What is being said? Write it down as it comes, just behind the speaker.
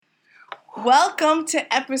Welcome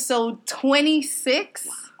to episode 26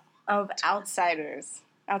 of Outsiders.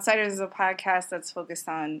 Outsiders is a podcast that's focused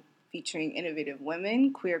on featuring innovative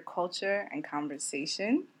women, queer culture, and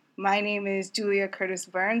conversation. My name is Julia Curtis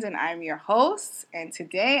Burns, and I'm your host. And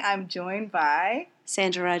today I'm joined by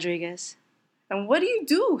Sandra Rodriguez. And what do you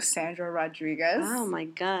do, Sandra Rodriguez? Oh my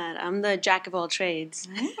God, I'm the jack of all trades.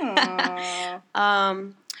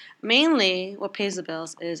 Oh. Mainly, what pays the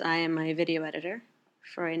bills is I am a video editor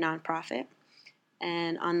for a nonprofit,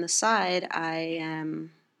 and on the side, I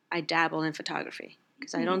dabble in photography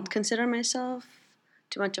because I don't consider myself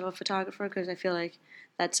too much of a photographer because I feel like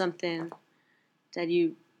that's something that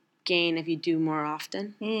you gain if you do more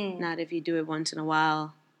often, not if you do it once in a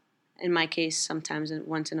while. In my case, sometimes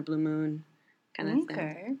once in a blue moon. Kind of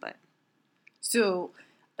thing. But so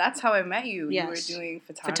that's how I met you. Yes. You were doing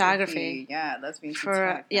photography. Yeah, lesbian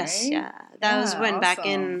for yes, right? Yeah. That was when back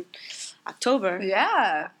in October.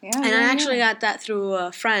 Yeah. And I actually got that through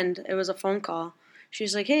a friend. It was a phone call.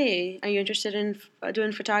 She's like, "Hey, are you interested in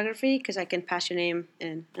doing photography? Because I can pass your name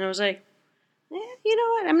in." And I was like, you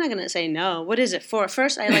know what? I'm not gonna say no. What is it for?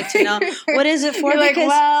 First, I like to know what is it for. You're because, like,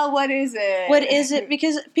 well, what is it? What is it?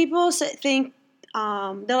 Because people think.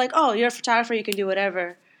 They're like, oh, you're a photographer, you can do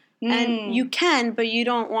whatever. And you can, but you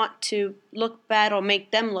don't want to look bad or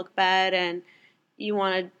make them look bad, and you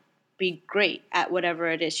want to be great at whatever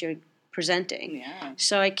it is you're presenting. Yeah.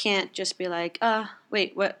 So I can't just be like,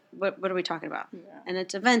 wait, what are we talking about? Yeah. And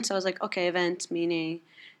it's events. So I was like, okay, events, meaning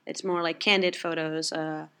it's more like candid photos,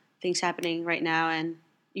 things happening right now, and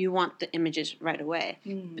you want the images right away.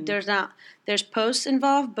 But there's posts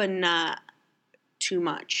involved, but not too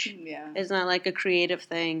much. Yeah. It's not like a creative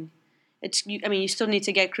thing. You still need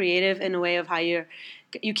to get creative in a way of how you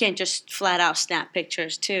can't just flat out snap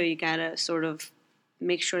pictures too. You gotta sort of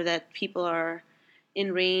make sure that people are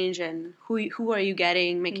in range and who are you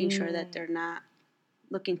getting, making sure that they're not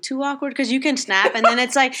looking too awkward, because you can snap and then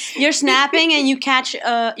it's like you're snapping and you catch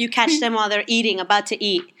them while they're about to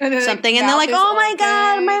eat something, and they're like, oh my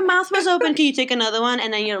God, my mouth was open, can you take another one?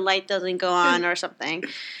 And then your light doesn't go on or something.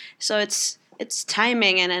 So it's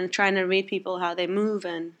timing and then trying to read people, how they move,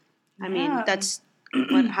 and I mean that's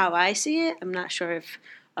how I see it. I'm not sure if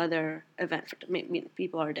other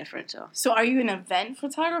people are different. So are you an event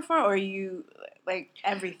photographer, or are you like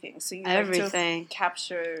everything? So you everything. Like to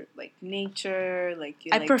capture like nature, like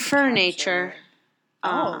you. I like prefer to nature.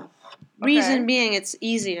 Okay. Reason being, it's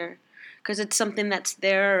easier because it's something that's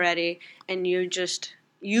there already, and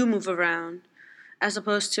you move around, as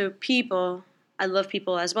opposed to people. I love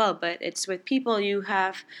people as well, but it's with people you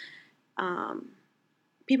have,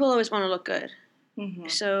 people always want to look good. Mm-hmm.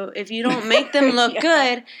 So if you don't make them look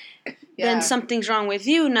good, then something's wrong with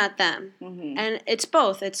you, not them. Mm-hmm. And it's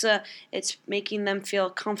both. It's making them feel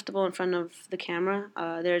comfortable in front of the camera.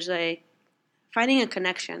 There's finding a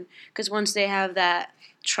connection, because once they have that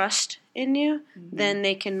trust in you, then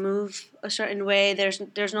they can move a certain way.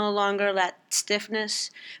 There's no longer that stiffness,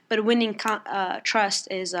 but winning trust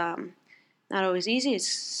is not always easy.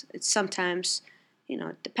 It's sometimes,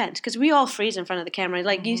 it depends, because we all freeze in front of the camera.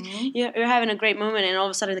 Like you're having a great moment, and all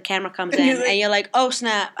of a sudden the camera comes in, and you're like, oh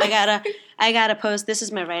snap! I gotta pose. This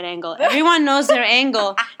is my right angle. Everyone knows their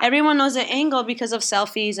angle. Everyone knows their angle because of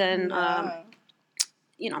selfies and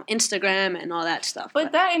Instagram and all that stuff.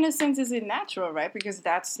 But that, in a sense, isn't natural, right? Because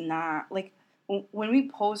that's not like when we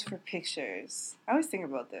pose for pictures. I always think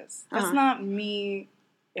about this. That's not me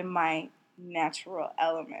in my natural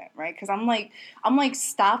element, right? Because I'm like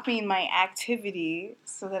stopping my activity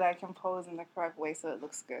so that I can pose in the correct way so it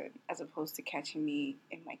looks good, as opposed to catching me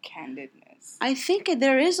in my candidness. I think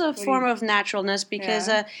there is a form of naturalness, because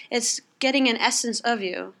it's getting an essence of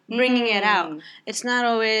you, bringing it out. It's not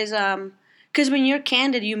always because when you're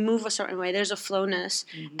candid, you move a certain way. There's a flowness,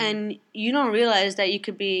 and you don't realize that you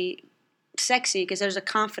could be sexy because there's a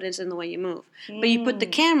confidence in the way you move. But you put the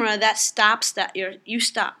camera, that stops that. You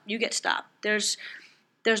get stopped. There's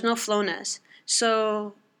no flowness.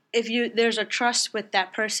 So if there's a trust with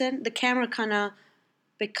that person, the camera kind of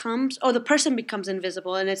the person becomes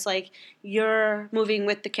invisible, and it's like you're moving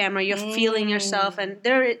with the camera, you're feeling yourself, and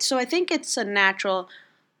so I think it's a natural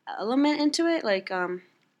element into it. Like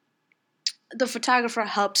the photographer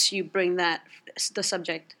helps you bring that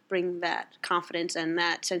confidence and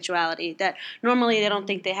that sensuality that normally they don't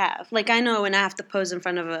think they have. Like, I know when I have to pose in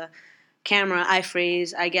front of a camera, I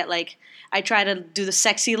freeze. I try to do the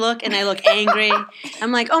sexy look, and I look angry.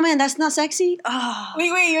 I'm like, oh man, that's not sexy? Oh.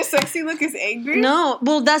 Wait, your sexy look is angry? No,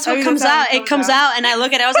 well, that's what comes out. It comes out, and I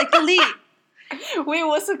look at it, I was like, delete.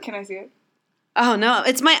 Wait, can I see it? Oh no,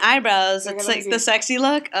 it's my eyebrows. It's like the sexy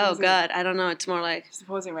look. Oh God, I don't know. It's more like just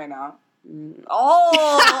posing right now.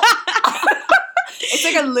 Oh.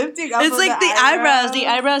 It's like a lifting up. It's like the eyebrows. The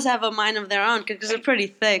eyebrows have a mind of their own because they're pretty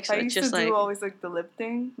thick. So I it's used just to like do always like the lip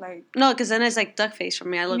thing, like no, because then it's like duck face for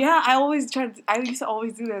me. I used to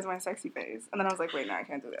always do that as my sexy face, and then I was like, wait, no, I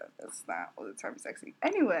can't do that. That's not all the time sexy.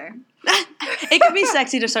 Anyway, it could be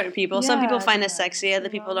sexy to certain people. Some people find it sexy, other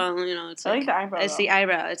people don't. It's I like the eyebrow. It's the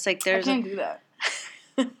eyebrow. It's like there's. I can't do that.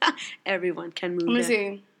 Everyone can move. Let me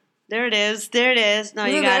see. There it is. There it is. No,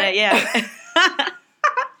 you got it. Yeah.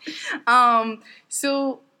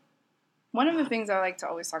 So one of the things I like to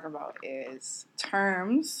always talk about is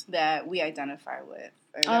terms that we identify with.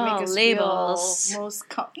 Or that make us labels.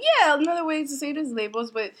 Another way to say it is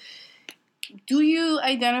labels. But do you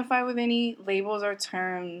identify with any labels or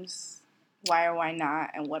terms? Why or why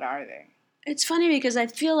not? And what are they? It's funny because I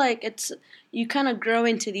feel like you kind of grow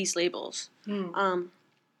into these labels.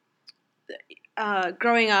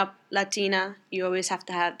 Growing up Latina, you always have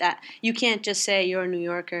to have that. You can't just say you're a New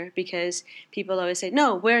Yorker because people always say,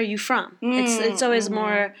 no, where are you from? It's always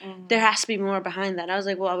more, there has to be more behind that. I was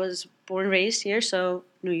like, well, I was born and raised here, so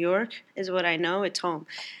New York is what I know. It's home.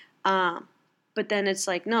 But then it's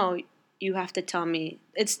like, no, you have to tell me.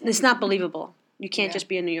 It's not believable. You can't just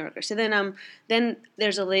be a New Yorker. So then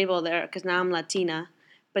there's a label there because now I'm Latina.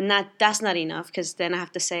 But that's not enough because then I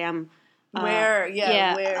have to say I'm where are you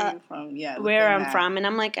from? Yeah, where I'm from, and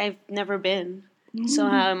I'm like I've never been, so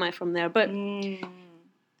how am I from there? But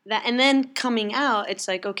that, and then coming out, it's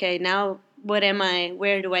like okay, now what am I?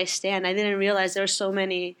 Where do I stand? I didn't realize there were so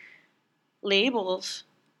many labels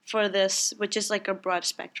for this, which is like a broad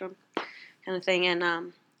spectrum kind of thing. And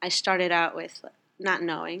I started out with not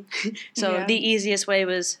knowing, so the easiest way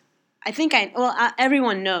was I think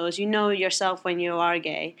everyone knows. You know yourself when you are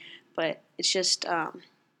gay, but it's just.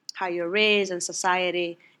 How you're raised in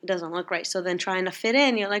society, it doesn't look right. So then trying to fit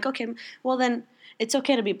in, you're like, okay, well then it's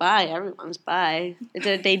okay to be bi. Everyone's bi.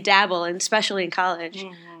 They dabble, and especially in college.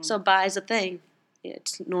 So bi is a thing.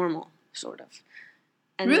 It's normal, sort of.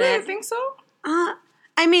 And really? Then, I think so?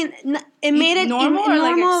 I mean, it made it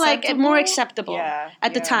normal, like more acceptable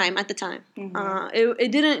at the time.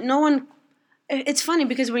 It didn't, no one... It's funny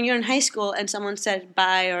because when you're in high school and someone said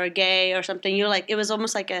bi or gay or something, you're like, it was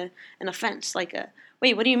almost like an offense, like a...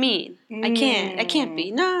 Wait, what do you mean? I can't be.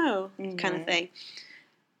 No, kind of thing.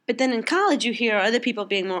 But then in college, you hear other people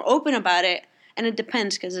being more open about it, and it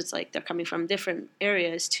depends because it's like they're coming from different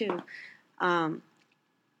areas too. And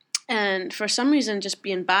for some reason, just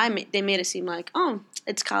being bi, they made it seem like, oh,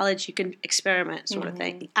 it's college, you can experiment sort of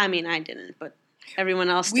thing. I mean, I didn't, but everyone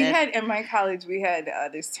else did. In my college, we had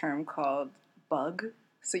this term called bug.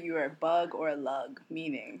 So you were a bug or a lug,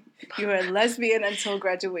 meaning you were a lesbian until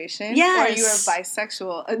graduation, or you were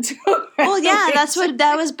bisexual until graduation. Well, yeah,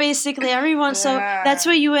 that was basically everyone. So that's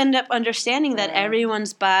where you end up understanding that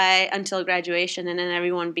everyone's bi until graduation, and then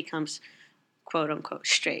everyone becomes quote unquote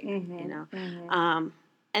straight. And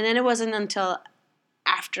then it wasn't until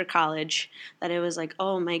after college that it was like,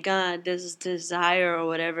 oh my God, this desire or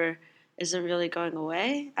whatever isn't really going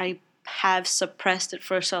away. I have suppressed it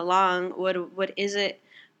for so long. What is it?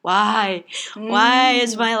 Why? Why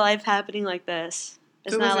is my life happening like this?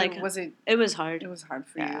 It's not like... It was hard. It was hard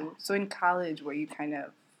for you. So in college, were you kind of...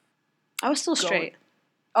 I was still straight.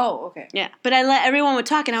 Oh, okay. Yeah. But everyone would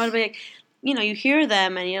talk, and I would be like, you hear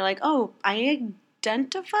them, and you're like, oh, I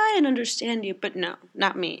identify and understand you, but no,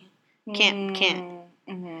 not me. Can't.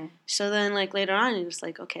 So then, like, later on, it was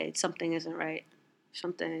like, okay, something isn't right.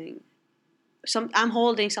 I'm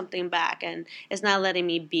holding something back, and it's not letting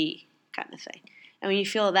me be, kind of thing. And when you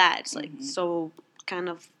feel that, it's like so kind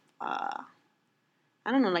of, I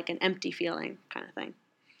don't know, like an empty feeling kind of thing.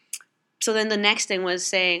 So then the next thing was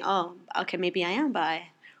saying, oh, okay, maybe I am bi.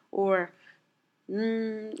 Or,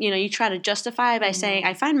 you try to justify it by saying,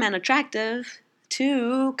 I find men attractive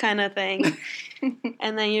too, kind of thing.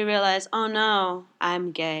 And then you realize, oh no,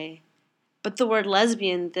 I'm gay. But the word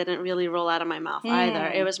lesbian didn't really roll out of my mouth either.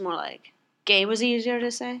 It was more like, gay was easier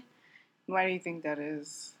to say. Why do you think that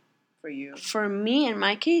is? For you? For me, in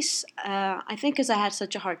my case, I think because I had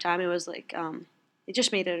such a hard time, it was like, it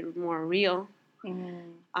just made it more real.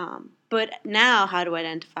 But now, how to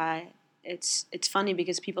identify? It's funny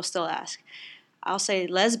because people still ask. I'll say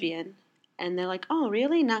lesbian, and they're like, oh,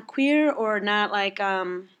 really? Not queer or not like,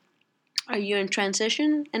 are you in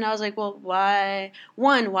transition? And I was like, well, why?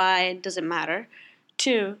 One, why does it matter?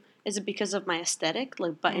 Two, is it because of my aesthetic?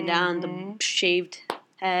 Like button down, the shaved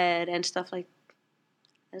head and stuff like that.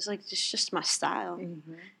 It's like, it's just my style.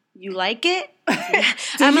 You like it? Do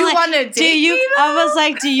you want to date me? I was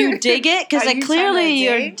like, do you dig it? Because like clearly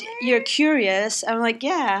you're curious. I'm like,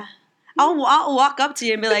 yeah. I'll walk up to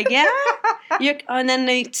you and be like, yeah. and then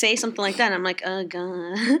they say something like that, and I'm like, oh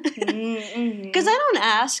god, because I don't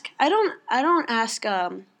ask. I don't ask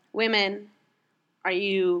women, are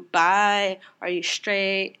you bi? Are you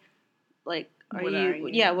straight? Like, are you?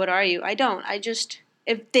 Yeah, what are you? I don't. I just,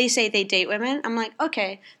 if they say they date women, I'm like,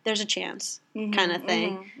 okay, there's a chance, kind of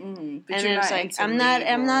thing. But and you're it's not like into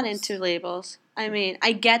I'm not into labels. I mean,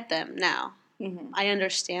 I get them now. I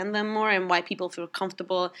understand them more and why people feel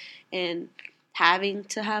comfortable in having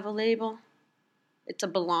to have a label. It's a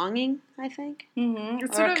belonging, I think,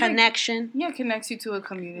 it's or a connection. Like, connects you to a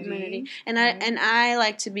community. And I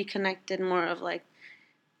like to be connected more of like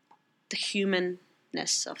the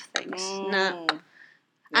humanness of things.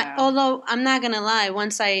 Although I'm not gonna lie,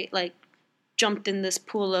 once I like jumped in this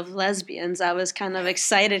pool of lesbians, I was kind of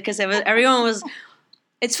excited because everyone was.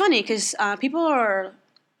 It's funny because people are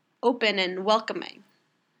open and welcoming,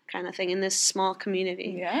 kind of thing, in this small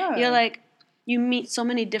community. Yeah, you're like, you meet so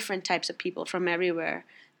many different types of people from everywhere.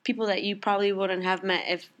 People that you probably wouldn't have met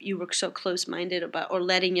if you were so close-minded about, or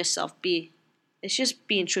letting yourself be. It's just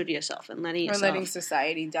being true to yourself and letting yourself. Or letting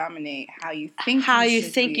society dominate how you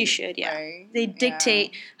think. You should. Yeah, right? They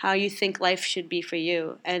dictate how you think life should be for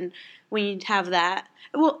you, and when you have that,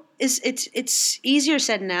 well, it's easier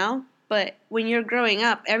said now. But when you're growing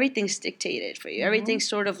up, everything's dictated for you. Everything's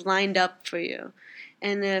sort of lined up for you,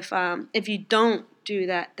 and if you don't do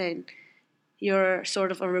that, then you're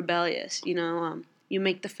sort of a rebellious. You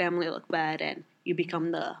make the family look bad, and you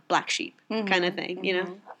become the black sheep kind of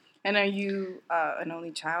thing. And are you an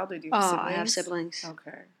only child, or do you have siblings? I have siblings.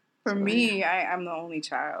 Okay. For me, I'm the only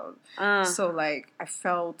child, so like I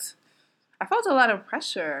felt a lot of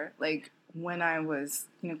pressure, like when I was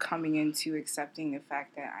coming into accepting the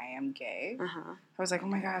fact that I am gay. I was like, oh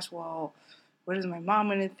my gosh, well, what is my mom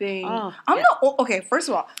gonna think? Okay, first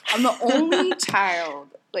of all, I'm the only child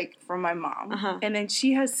like from my mom, and then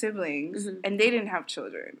she has siblings, and they didn't have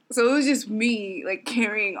children, so it was just me like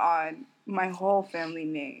carrying on my whole family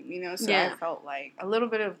name, so I felt like a little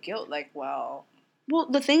bit of guilt, like, well,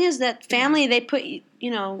 the thing is that family, they put you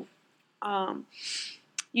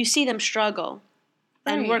see them struggle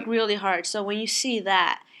and work really hard, so when you see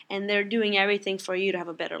that and they're doing everything for you to have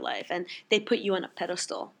a better life, and they put you on a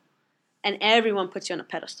pedestal, and everyone puts you on a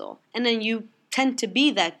pedestal, and then you tend to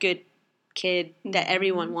be that good kid that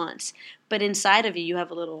everyone wants, but inside of you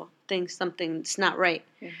have a little thing, something's not right,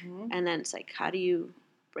 and then it's like, how do you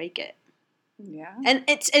break it? Yeah. And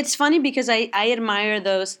it's funny because I admire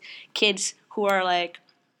those kids who are like,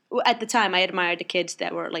 at the time I admired the kids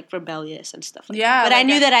that were like rebellious and stuff like that. But like I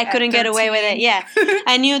knew that I couldn't get away with it. Yeah.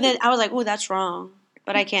 I knew that I was like, oh, that's wrong,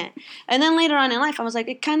 but I can't. And then later on in life I was like,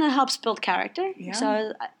 it kind of helps build character. Yeah.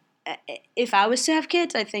 So if I was to have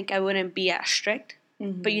kids, I think I wouldn't be as strict,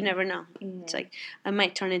 but you never know. It's like I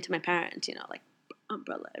might turn into my parents, like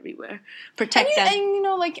umbrella everywhere, protect them. And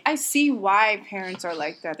like I see why parents are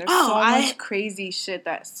like that. There's so much crazy shit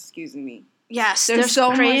that, excuse me. Yes, there's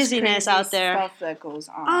so craziness much crazy out there. Stuff that goes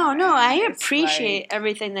on. Oh no, I appreciate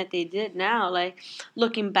everything that they did now. Like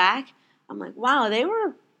looking back, I'm like, wow,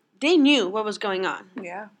 they knew what was going on.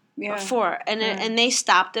 Yeah. Before, and they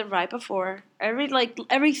stopped it right before.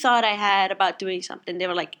 Every thought I had about doing something, they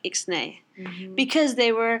were like ixnay, because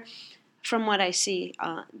they were, from what I see,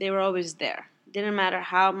 they were always there. Didn't matter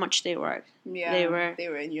how much they worked. Yeah, they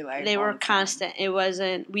were in your life. They were constant. It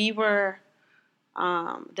wasn't. We were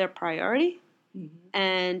their priority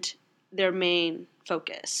and their main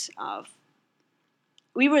focus.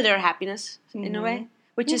 We were their happiness in a way,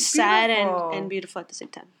 which is sad and beautiful at the same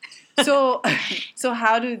time. So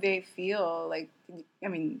how do they feel? Like, I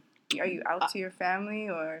mean, are you out to your family,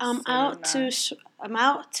 or I'm out to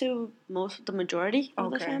the majority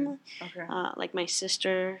of the family. Okay. Like my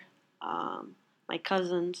sister. My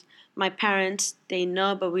cousins, my parents, they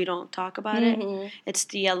know, but we don't talk about it. It's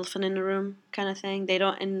the elephant in the room kind of thing. They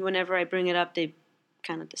don't, and whenever I bring it up, they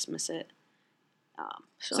kind of dismiss it.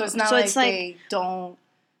 So it's not like they don't.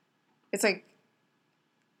 It's like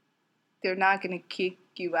they're not going to kick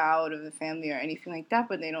you out of the family or anything like that,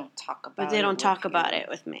 but they don't talk about it. But they don't talk about it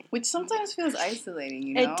with me, which sometimes feels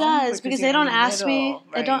isolating. It does, because they don't ask me.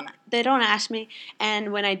 Right? They don't ask me,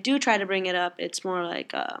 and when I do try to bring it up, it's more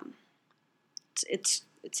like. It's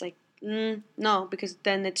like no, because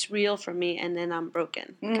then it's real for me, and then I'm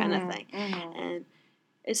broken kind of thing, and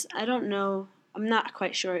it's, I don't know, I'm not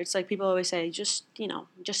quite sure. It's like people always say, just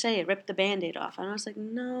say it, rip the Band-Aid off, and I was like,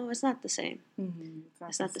 no, it's not the same.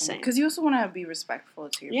 It's not the same, because you also want to be respectful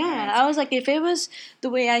to your parents. I was like, if it was the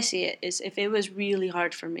way I see it is, if it was really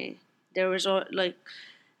hard for me, there was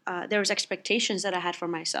expectations that I had for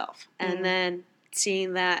myself, and then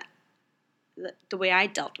seeing that the way I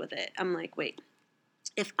dealt with it, I'm like, wait,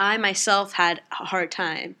 if I myself had a hard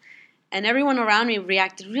time, and everyone around me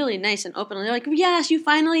reacted really nice and open. They're like, yes, you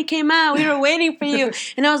finally came out. We were waiting for you.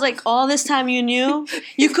 And I was like, all this time you knew?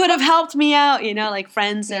 You could have helped me out. You know, like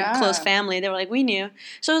friends and close family. They were like, we knew.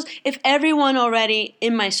 So if everyone already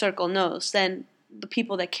in my circle knows, then the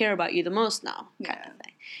people that care about you the most know, kind of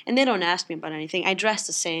thing. And they don't ask me about anything. I dress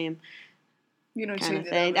the same. You don't kind change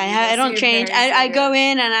of thing. it. I don't change. I go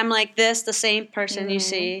in and I'm like this, the same person you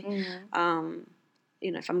see. Mm-hmm.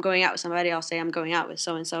 You know, if I'm going out with somebody, I'll say I'm going out with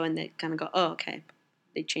so-and-so, and they kind of go, oh, okay.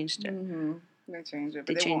 They changed it. Mm-hmm. They changed it,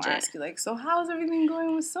 but they won't ask you, like, so how's everything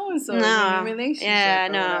going with so-and-so? No. In your relationship? Yeah,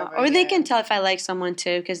 no. Or they can tell if I like someone,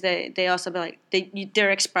 too, because they also be like, their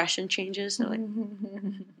expression changes. They're like...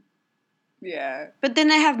 Yeah. But then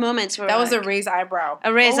I have moments where... That was a raised eyebrow.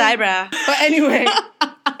 A raised eyebrow. But anyway.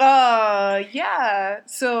 Yeah.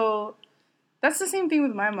 So... That's the same thing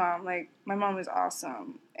with my mom. Like, my mom is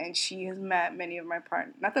awesome, and she has met many of my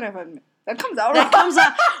partners. Not that I've met. That comes out. That comes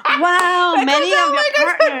out. Wow, many of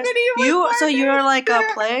your partners. So you're like a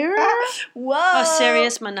player. Whoa. A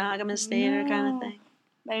serious monogamous dater kind of thing.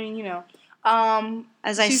 I mean, you know.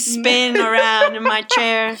 As I spin around in my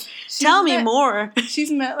chair, tell me more.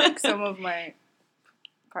 She's met like some of my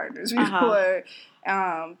partners before,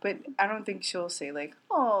 but I don't think she'll say like,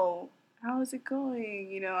 oh. How is it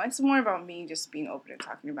going? You know, it's more about me just being open and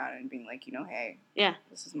talking about it and being like, you know, hey,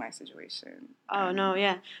 this is my situation. Oh, no,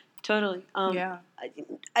 yeah, totally. Yeah.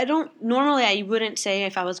 I don't, normally I wouldn't say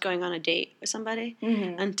if I was going on a date with somebody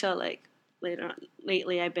until like later on.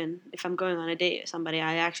 Lately I've been, if I'm going on a date with somebody,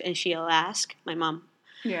 and she'll ask, my mom.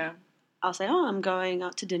 Yeah. I'll say, oh, I'm going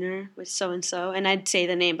out to dinner with so-and-so. And I'd say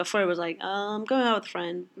the name. Before it was like, I'm going out with a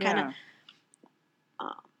friend. Kind of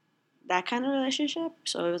that kind of relationship.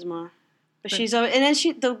 So it was more. But she's always, and then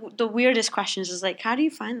the weirdest questions is like, how do you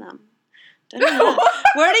find them?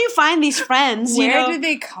 Where do you find these friends? Where do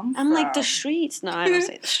they come from? I'm like, the streets. No, I don't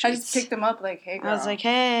say the streets. I just picked them up like, hey, girl. I was like,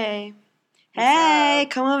 hey,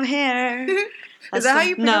 come over here. Is that how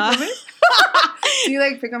you pick up women? Do you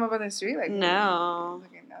like pick them up on the street? Like no.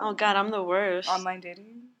 Oh God, I'm the worst. Online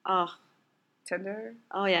dating? Oh. Tinder?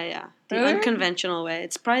 Oh yeah. The unconventional way.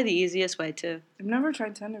 It's probably the easiest way too. I've never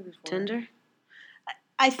tried Tinder before. Tinder?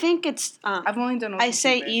 I think it's. I've only done. I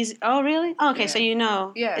say easy. Oh, really? Oh, okay, yeah. So you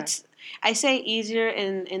know. Yeah. It's. I say easier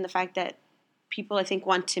in the fact that people I think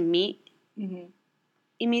want to meet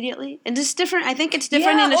immediately, and it's different. I think it's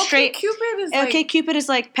different in a straight. Cupid is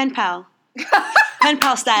like pen pal. Pen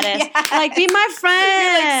pal status. Yes. Like, be my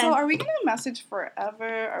friend. Like, so are we gonna message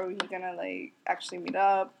forever? Are we gonna like actually meet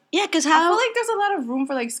up? Yeah, because how? I feel like there's a lot of room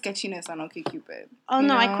for like sketchiness on OkCupid. Oh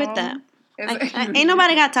no, I quit that. Ain't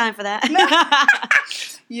nobody got time for that.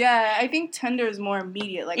 Yeah, I think Tinder is more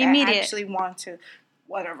immediate. Like, I actually want to,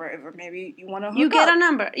 whatever, maybe you want to hook up. You get a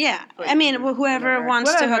number, yeah. But I mean, whoever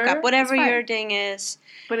wants to hook up, whatever your thing is.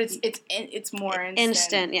 But it's more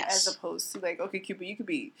instant, yes. As opposed to like, OkCupid, you could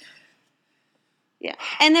be. Yeah,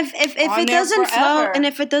 and if it doesn't flow, and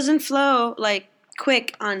if it doesn't flow like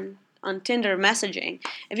quick on Tinder messaging,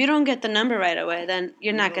 if you don't get the number right away, then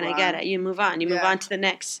you're not going to get it. You move on. You move on to the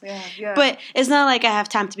next. Yeah. But it's not like I have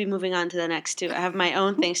time to be moving on to the next, too. I have my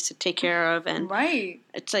own things to take care of. And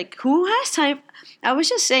it's like, who has time? I was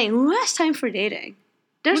just saying, who has time for dating?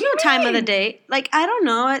 There's no time of the day. Like, I don't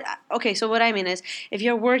know. Okay, so what I mean is, if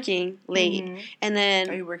you're working late, and then...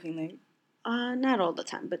 Are you working late? Not all the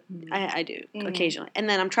time, but I do occasionally. And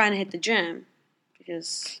then I'm trying to hit the gym,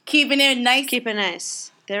 because... Keeping it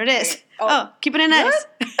nice. There it is. Oh, keeping it nice.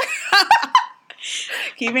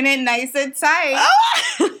 Keeping it nice and tight.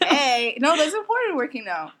 Oh. Hey. No, that's important working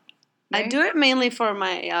out. Right? I do it mainly for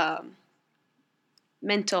my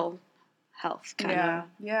mental health. Yeah.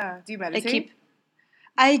 Do you meditate?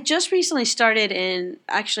 I just recently started in,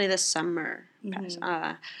 actually this summer.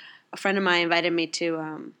 A friend of mine invited me to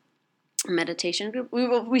a meditation group.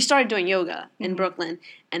 We started doing yoga in Brooklyn.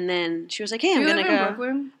 And then she was like, hey, I'm going to go. Do you live in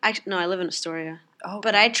Brooklyn? No, I live in Astoria. Oh, okay.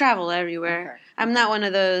 But I travel everywhere. Okay. I'm not one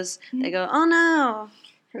of those that go, oh no,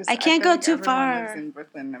 I can't go too far. Lives in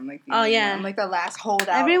Brooklyn. I'm like, I'm like the last holdout.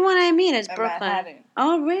 Everyone I meet is Brooklyn. Manhattan.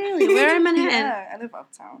 Oh really? Where in Manhattan? Yeah, I live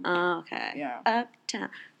uptown. Oh, okay. Yeah. Uptown,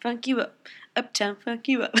 funk you up. Uptown, funk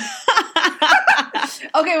you up.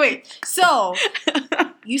 Okay, wait. So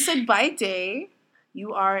you said by day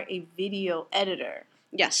you are a video editor.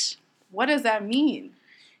 Yes. What does that mean?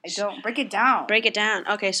 I don't. Break it down.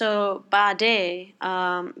 Okay, so by day,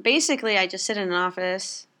 basically I just sit in an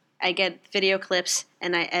office, I get video clips,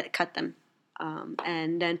 and I cut them,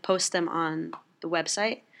 and then post them on the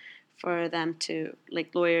website for them to,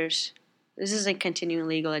 like lawyers. This is a continuing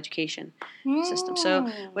legal education system.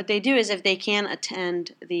 So what they do is if they can't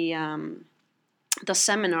attend the the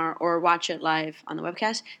seminar or watch it live on the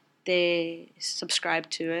webcast, they subscribe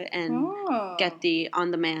to it and get the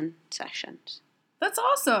on-demand sessions. That's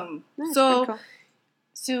awesome. That's cool.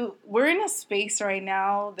 So we're in a space right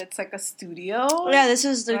now that's like a studio. Yeah, this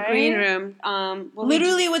is the green room.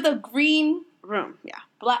 Literally with a green room. Yeah.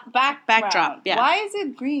 Black backdrop. Yeah. Why is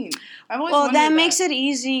it green? I've always wondered that makes it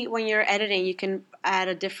easy when you're editing. You can add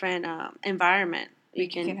a different environment. You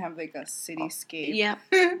can have like a cityscape. Yeah.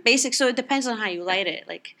 Basic. So it depends on how you light it.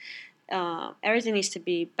 Like everything needs to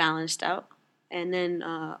be balanced out. And then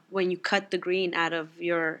when you cut the green out of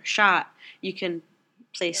your shot, you can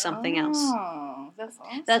place something else. Oh, that's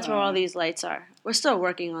awesome. That's where all these lights are. We're still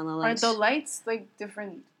working on the lights. Are the lights like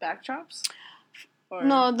different backdrops? Or?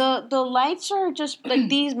 No, the lights are just like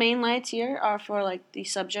these main lights here are for like the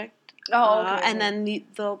subject. Oh, okay. And then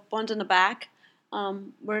the ones in the back,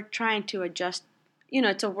 we're trying to adjust,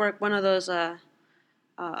 to work one of those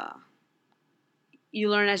you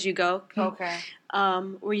learn as you go. Okay.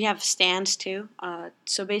 Where you have stands too.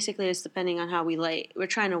 So basically it's depending on how we light. We're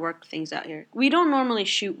trying to work things out here. We don't normally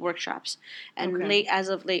shoot workshops. And as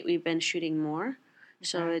of late we've been shooting more. Okay.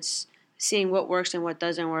 So it's seeing what works and what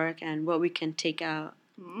doesn't work and what we can take out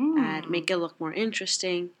and make it look more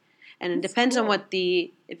interesting. And it depends on what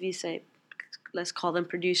if you say, let's call them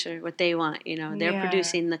producer, what they want, they're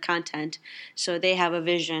producing the content. So they have a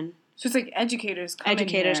vision. So it's like educators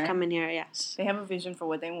come in here, yes. They have a vision for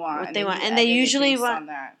what they want. And they usually want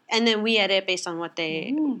that. And then we edit based on what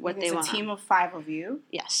they want. It's a team of 5 of you.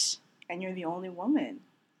 Yes. And you're the only woman.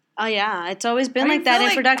 Oh yeah, it's always been like that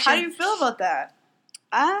in production. How do you feel about that?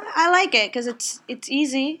 I like it because it's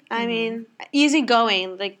easy. I mean, easy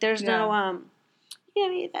going. Like there's no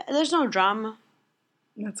there's no drama.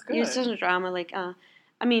 That's good. There's no drama. Like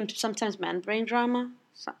sometimes men bring drama.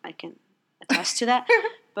 So I can attest to that.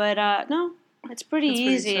 But no, it's pretty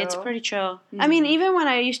easy. It's pretty chill. Mm-hmm. I mean, even when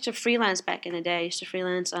I used to freelance back in the day, I used to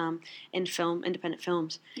freelance in independent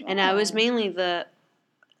films, and I was mainly the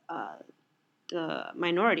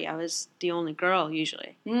minority. I was the only girl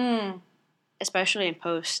usually. Especially in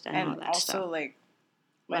post and all that stuff. And also, like,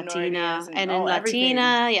 Latina. And in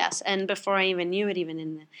Latina, yes. And before I even knew it, even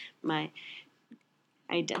in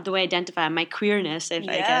the way I identify my queerness, I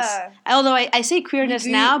guess. Although I say queerness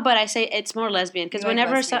now, but I say it's more lesbian. Because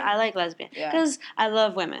I like lesbian. Because I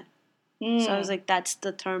love women. So I was like, that's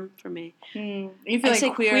the term for me. You feel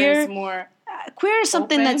like queer is more queer is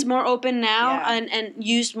something open? That's more open now and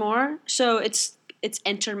used more. So it's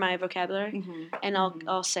entered my vocabulary. And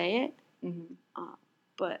I'll say it.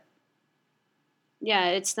 But yeah,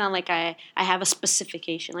 it's not like I have a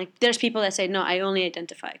specification. Like there's people that say no, I only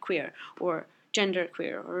identify queer or gender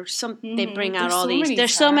queer or something. They bring out all these.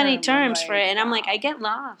 There's so many terms for it, and I'm like, I get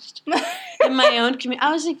lost in my own community.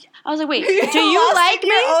 I was like, wait, do you like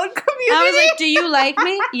me? I was like, do you like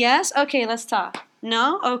me? Yes. Okay, let's talk.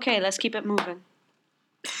 No. Okay, let's keep it moving.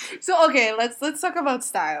 So okay, let's talk about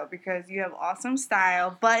style because you have awesome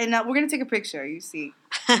style. But we're gonna take a picture. You see.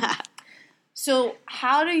 So,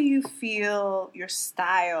 how do you feel your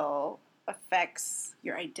style affects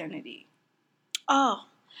your identity? Oh,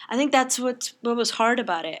 I think that's what was hard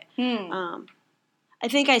about it. I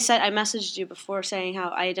think I messaged you before saying how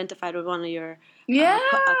I identified with one of your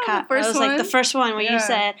the first one. Like the first one where you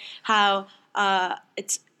said how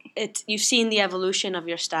it's you've seen the evolution of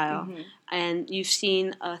your style and you've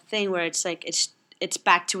seen a thing where it's like it's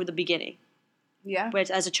back to the beginning. Yeah. Where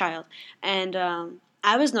it's as a child and.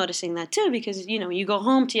 I was noticing that too because you go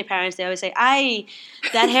home to your parents, they always say, "I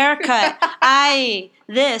that haircut,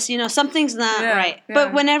 this, something's not right." Yeah.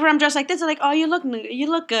 But whenever I'm dressed like this, they're like, "Oh, you look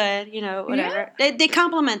good," whatever. Yeah. They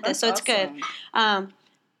compliment this, so it's good. But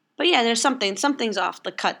yeah, there's something's off.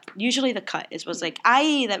 The cut, usually the cut was like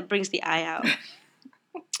that brings the eye out.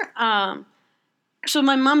 So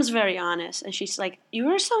my mom's very honest, and she's like, "You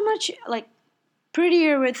were so much like."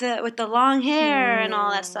 Prettier with the long hair and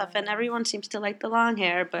all that stuff, and everyone seems to like the long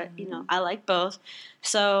hair, but I like both.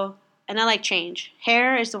 So, and I like change.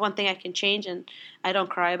 Hair is the one thing I can change, and I don't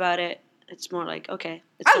cry about it. It's more like okay,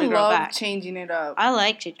 it's gonna grow back. I love changing it up. I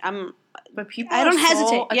like change. But people I don't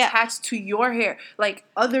hesitate. Attached to your hair, like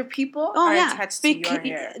other people are attached to your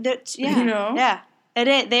hair. Yeah,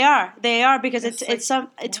 they are because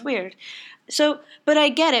it's weird. So, but I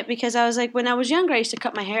get it because I was like when I was younger, I used to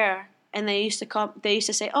cut my hair. And they used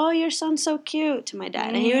to say, "Oh, your son's so cute" to my dad,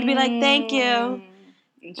 and he would be like, "Thank you."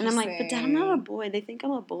 And I'm like, "But Dad, I'm not a boy. They think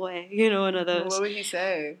I'm a boy." One of those. What would he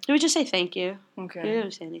say? He would just say, "Thank you." Okay. He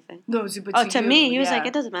didn't say anything. No, but to me, he was like,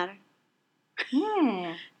 "It doesn't matter."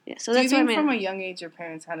 Yeah. So that's what I mean. From a young age, your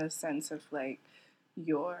parents had a sense of like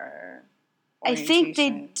your I think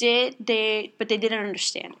they did, but they didn't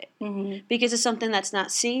understand it because it's something that's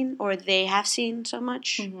not seen or they have seen so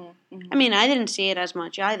much. I mean, I didn't see it as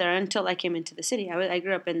much either until I came into the city. I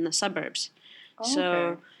grew up in the suburbs,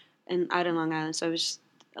 and out in Long Island, so it was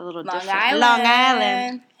a little different. Long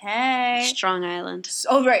Island, hey, Strong Island.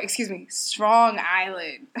 Oh right, excuse me, Strong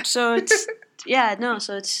Island. So it's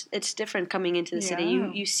so it's different coming into the city.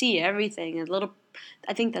 You see everything a little.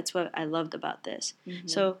 I think that's what I loved about this.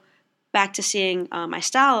 So. Back to seeing my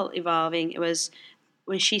style evolving, it was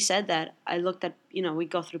when she said that, I looked at, we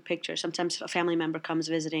go through pictures. Sometimes a family member comes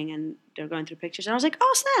visiting and they're going through pictures. And I was like,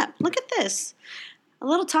 oh, snap, look at this. A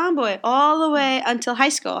little tomboy all the way until high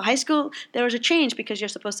school. High school, there was a change because you're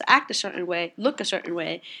supposed to act a certain way, look a certain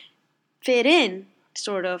way, fit in,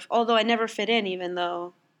 sort of. Although I never fit in, even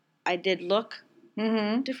though I did look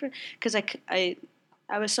different. Because I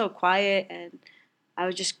was so quiet and I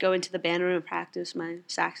would just go into the band room and practice my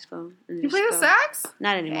saxophone. And you play the sax?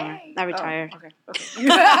 Not anymore. Hey. I retired. Oh, okay.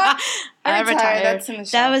 I retired. That's in the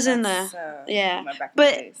shop. That was in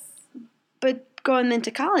the But going into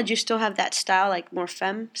college, you still have that style, like more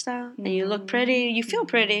femme style, and you look pretty, you feel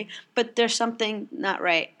pretty, but there's something not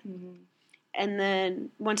right. And then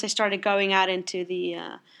once I started going out into the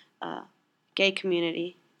gay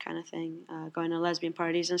community kind of thing, going to lesbian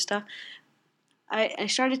parties and stuff, I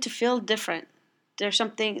started to feel different. There's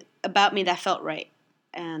something about me that felt right,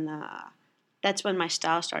 and that's when my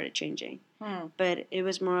style started changing. But it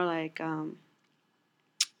was more like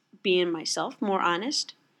being myself, more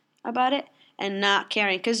honest about it, and not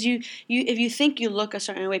caring. Because you if you think you look a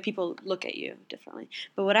certain way, people look at you differently.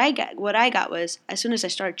 But what I got was, as soon as I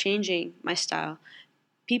started changing my style,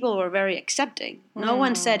 people were very accepting. No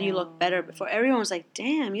one said you look better before. Everyone was like,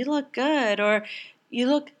 "Damn, you look good," or "You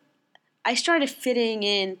look." I started fitting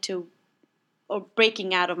into. Or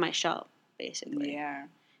breaking out of my shell, basically. Yeah.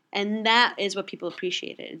 And that is what people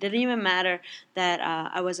appreciated. It didn't even matter that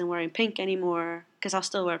I wasn't wearing pink anymore, because I'll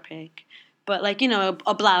still wear pink. But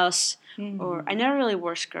a blouse, or I never really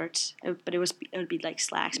wore skirts, but it would be like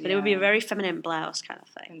slacks, but it would be a very feminine blouse kind of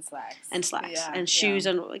thing. And slacks, and shoes,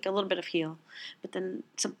 and like a little bit of heel. But then,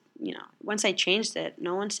 once I changed it,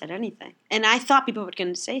 no one said anything, and I thought people were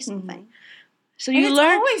going to say something. So you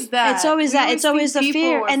learn. Always that. It's always that. It's always the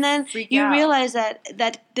fear, and then you realize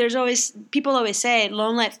that there's always people always say,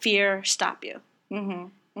 "Don't let fear stop you."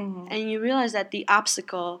 And you realize that the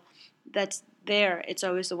obstacle that's there, it's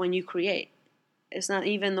always the one you create. It's not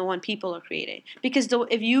even the one people are creating, because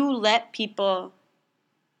if you let people,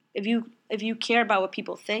 if you care about what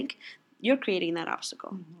people think, you're creating that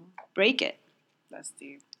obstacle. Break it. That's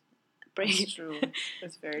deep. That's true.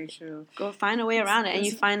 That's very true. Go find a way around it, and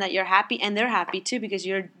you find that you're happy, and they're happy too, because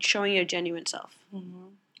you're showing your genuine self.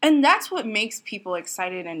 And that's what makes people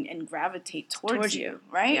excited and gravitate towards you,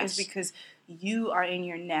 right? Yes. Is because you are in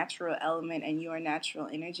your natural element and your natural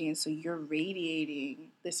energy, and so you're radiating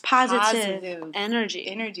this positive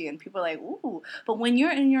energy, and people are like, ooh. But when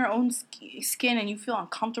you're in your own skin and you feel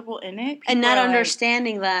uncomfortable in it, and not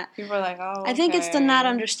understanding that, people are like, oh, I think it's the not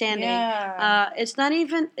understanding. Yeah. It's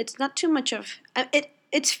not too much of it.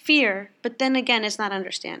 It's fear, but then again, it's not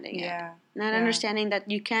understanding it. Not understanding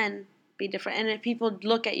that you can be different, and if people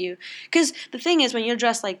look at you, because the thing is, when you're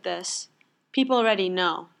dressed like this, people already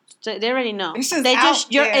know. So they already know.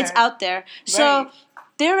 It's out there. So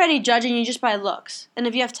they're already judging you just by looks. And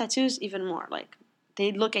if you have tattoos, even more. Like,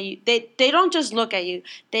 they look at you. They don't just look at you.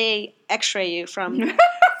 They X-ray you from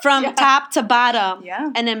top to bottom.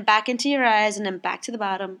 Yeah. And then back into your eyes, and then back to the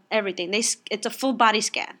bottom. Everything. It's a full body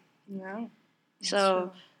scan. Yeah.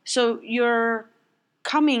 So you're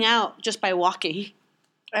coming out just by walking.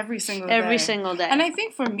 Every single day. And I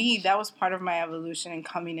think for me, that was part of my evolution and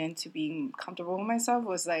coming into being comfortable with myself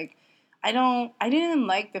was like, I didn't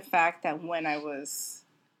like the fact that when I was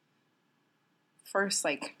first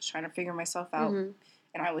like trying to figure myself out and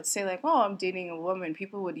I would say like, oh, I'm dating a woman,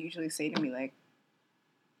 people would usually say to me like,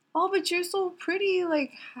 oh, but you're so pretty,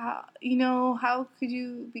 like, how could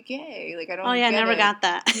you be gay? Like, I don't get never it. got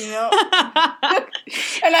that.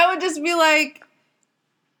 And I would just be like,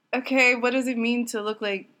 okay, what does it mean to look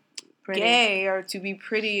like gay or to be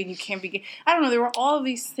pretty and you can't be gay? I don't know. There were all of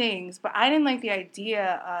these things, but I didn't like the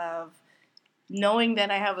idea of knowing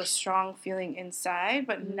that I have a strong feeling inside,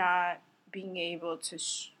 but not being able to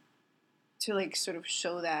like sort of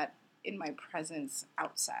show that in my presence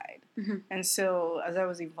outside. And so as I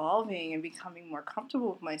was evolving and becoming more comfortable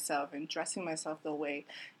with myself and dressing myself the way,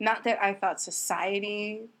 not that I thought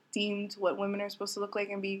society deemed what women are supposed to look like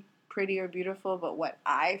and be pretty or beautiful, but what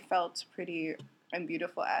I felt pretty and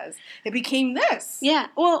beautiful as, it became this. Yeah.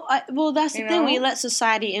 Well, that's the thing. We let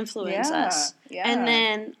society influence us. Yeah. And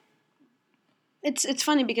then It's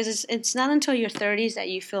funny because it's not until your 30s that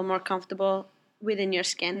you feel more comfortable within your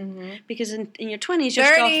skin, because in your 20s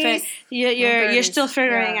you're still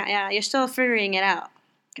figuring out you're still figuring it out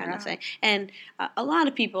kind of thing. And a lot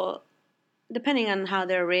of people, depending on how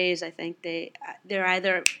they're raised, I think they're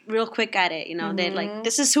either real quick at it, they're like,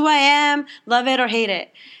 this is who I am, love it or hate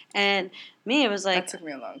it. And me, it was like, that took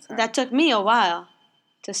me a long time. That took me a while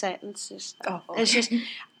to say. It's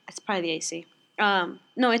probably the AC.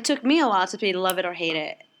 No, it took me a while to be love it or hate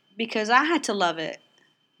it, because I had to love it.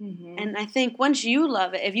 And I think once you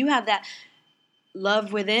love it, if you have that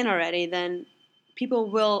love within already, then people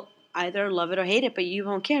will either love it or hate it, but you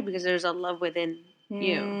won't care because there's a love within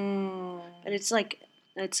you. But it's like,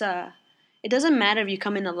 it doesn't matter if you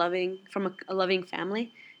come in from a loving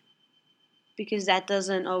family, because that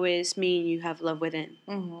doesn't always mean you have love within.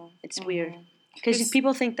 It's weird. Because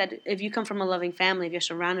people think that if you come from a loving family, if you're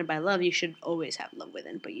surrounded by love, you should always have love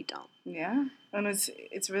within, but you don't. Yeah. And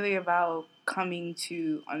it's really about coming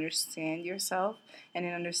to understand yourself. And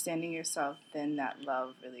in understanding yourself, then that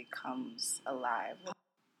love really comes alive.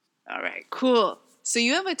 All right, cool. So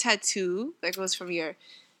you have a tattoo that goes from your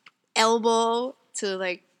elbow to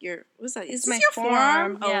like your, what's that? Is this your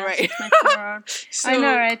forearm? Oh, yes, right. It's my forearm. So I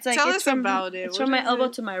know, right? It's like, tell us about it. It's from my elbow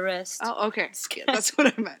to my wrist. Oh, okay. That's what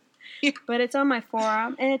I meant. But it's on my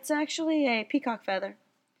forearm, and it's actually a peacock feather,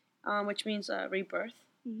 which means rebirth.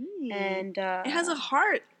 And it has a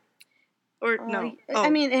heart. Or no? I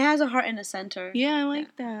mean, it has a heart in the center. Yeah, I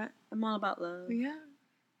like that. I'm all about love. Yeah.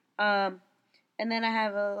 And then I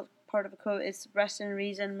have a part of a quote. It's "Rest in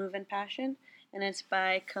reason, move in passion," and it's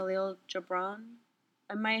by Khalil Gibran.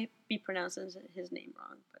 I might be pronouncing his name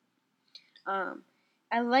wrong, but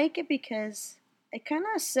I like it because it kind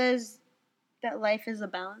of says that life is a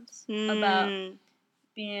balance, about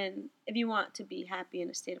being, if you want to be happy in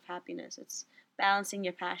a state of happiness, it's balancing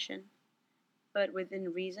your passion, but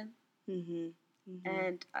within reason.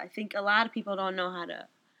 And I think a lot of people don't know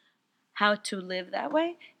how to live that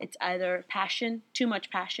way. It's either passion, too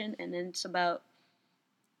much passion, and then it's about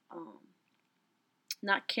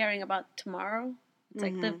not caring about tomorrow. It's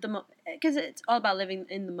like live the because it's all about living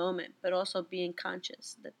in the moment, but also being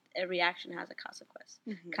conscious that every action has a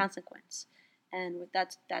consequence. And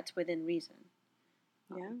that's within reason.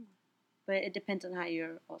 But it depends on how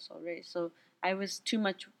you're also raised. So I was too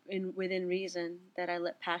much within reason that I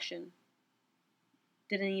let passion,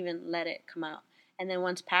 didn't even let it come out. And then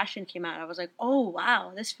once passion came out, I was like, oh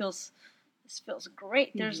wow, this feels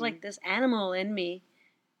great. There's like this animal in me.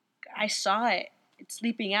 I saw it. It's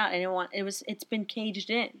sleeping out, and it's been caged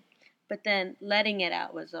in. But then letting it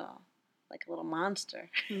out was like a little monster.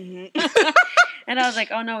 And I was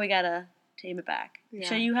like, oh no, we gotta tame it back. Yeah.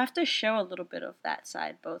 So you have to show a little bit of that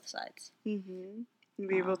side, both sides. Be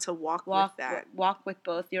able to walk with that. Walk with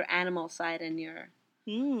both your animal side and your...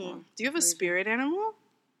 Do you have a spirit animal?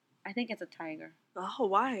 I think it's a tiger. Oh,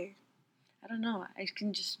 why? I don't know. I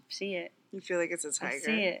can just see it. You feel like it's a tiger? I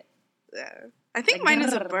see it. Yeah. I think mine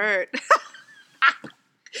is a bird.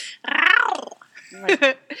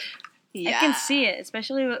 I can see it,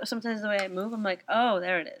 especially sometimes the way I move. I'm like, oh,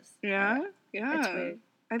 there it is. Yeah? It's weird.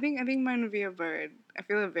 I think mine would be a bird. I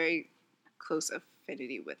feel a very close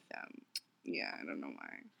affinity with them. Yeah, I don't know why.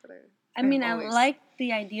 But I mean, I like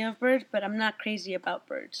the idea of birds, but I'm not crazy about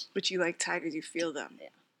birds. But you like tigers, you feel them. Yeah.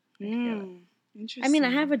 I feel it. Interesting. I mean,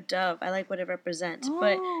 I have a dove. I like what it represents,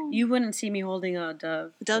 but you wouldn't see me holding a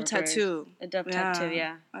dove. A dove tattoo. A dove tattoo,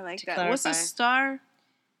 yeah. I like that. Clarify. What's a star?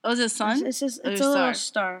 Oh, is it a sun? It's a little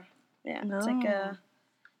star. Yeah, it's like a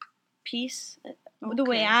piece. Okay. The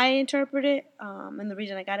way I interpret it, and the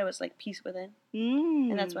reason I got it was like peace within.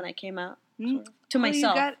 And that's when I came out to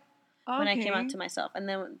myself. When I came out to myself. And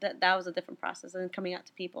then that was a different process. And then coming out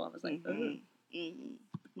to people, I was like, ooh.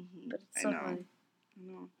 But it's so funny.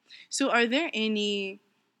 I know. So are there any,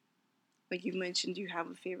 like you mentioned, you have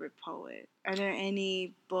a favorite poet. Are there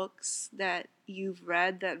any books that you've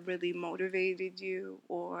read that really motivated you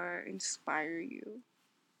or inspire you?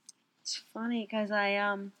 It's funny because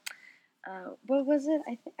what was it?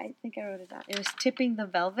 I think I wrote it down. It was Tipping the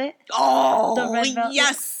Velvet. Oh, the Red Velvet.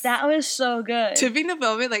 Yes. That was so good. Tipping the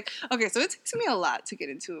Velvet. Like, okay, so it takes me a lot to get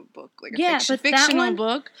into a book. Like a fictional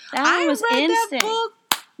book. That was read instant. That book.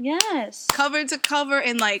 Yes. Cover to cover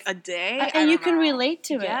in like a day. And you can relate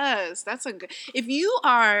to it. Yes. That's a good. If you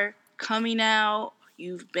are coming out,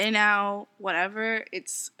 you've been out, whatever,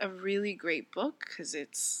 it's a really great book because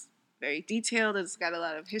it's very detailed. It's got a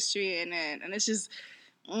lot of history in it. And it's just,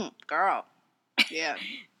 girl. Yeah.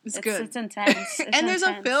 It's good. It's intense. And there's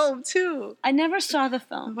a film too. I never saw the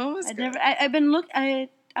film. The film was good. I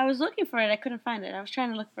was looking for it. I couldn't find it. I was trying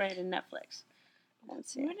to look for it in Netflix.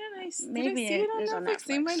 Let's see. Where did I see it on Netflix?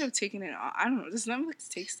 They might have taken it off. I don't know. Does Netflix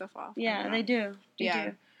take stuff off? Yeah, they do.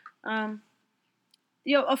 They do.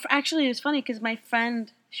 Actually, it's funny because my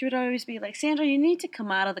friend, she would always be like, Sandra, you need to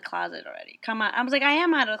come out of the closet already. Come out. I was like, I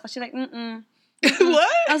am out of the closet. She's like, mm-mm.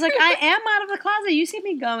 What? I was like, I am out of the closet. You see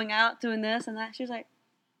me going out doing this and that. She's like,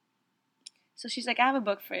 I have a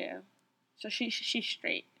book for you. So she's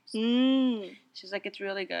straight. She's like, it's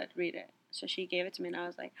really good. Read it. So she gave it to me, and I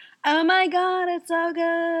was like, "Oh my god, it's so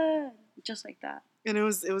good!" Just like that. And it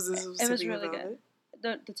was really good.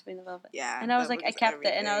 The Sabina Velvet. Yeah. And I was like, I kept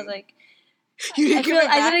it, and I was like, you didn't give it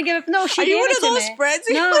back? I didn't give it. No, she gave it to me. Are you one of those friends?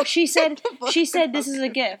 No, she said this is a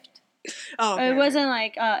gift. Oh, okay. It wasn't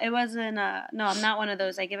like no, I'm not one of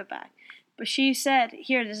those. I give it back. But she said,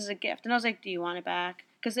 here, this is a gift, and I was like, do you want it back?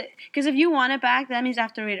 Because if you want it back, that means I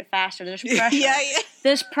have to read it faster. There's pressure. Yeah.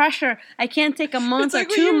 There's pressure. I can't take a month or 2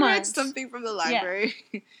 months. When you read something from the library.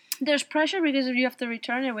 Yeah. There's pressure because you have to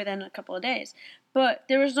return it within a couple of days. But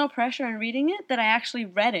there was no pressure in reading it that I actually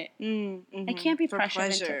read it. Mm-hmm. I can't be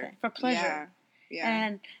pressured into it. For pleasure. Yeah.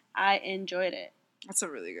 And I enjoyed it. That's a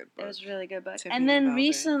really good book. It was a really good book. And then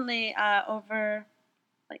recently, back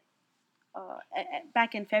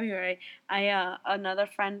in February, another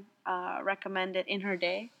friend recommended In Her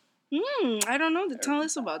Day. I don't know. Tell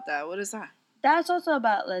us about that. What is that? That's also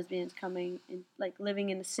about lesbians coming in, like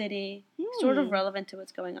living in the city, sort of relevant to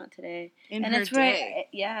what's going on today. In Her Day.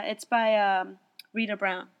 It's by Rita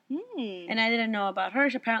Brown. And I didn't know about her.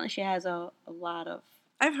 Apparently, she has a lot of.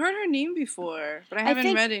 I've heard her name before, but I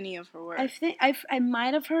haven't read any of her work. I think I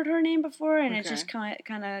might have heard her name before, and it just kind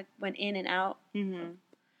of went in and out. Mm-hmm.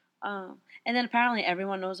 And then apparently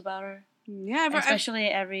everyone knows about her. Yeah, especially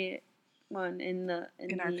everyone in our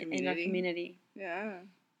community. Yeah.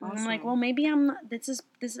 Awesome. I'm like, well, maybe I'm not. This is.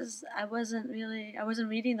 I wasn't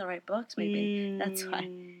reading the right books. Maybe that's why.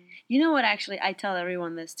 You know what? Actually, I tell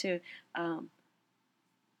everyone this too.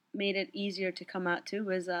 Made it easier to come out to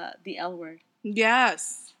was the L Word.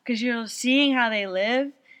 Yes. Because you're seeing how they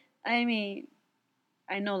live. I mean,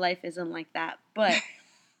 I know life isn't like that, but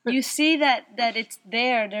you see that it's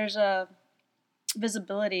there. There's a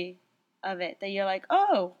visibility of it that you're like,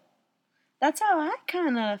 oh, that's how I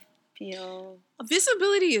kind of feel.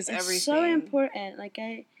 Visibility is everything. It's so important. Like,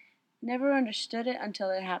 I never understood it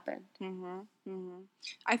until it happened.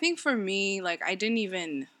 I think for me, like, I didn't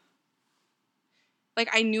even... Like,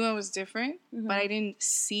 I knew I was different, but I didn't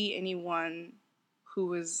see anyone who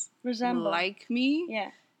was like me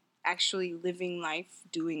actually living life,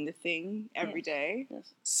 doing the thing every day.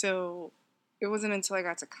 Yes. So it wasn't until I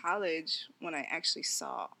got to college when I actually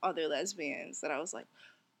saw other lesbians that I was like,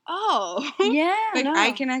 oh,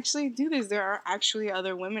 I can actually do this. There are actually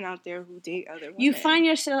other women out there who date other women. You find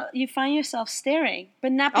yourself staring,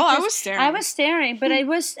 but not because... I was staring. I was staring, but I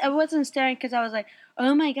wasn't staring because I was like,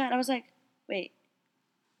 oh my God. I was like, wait,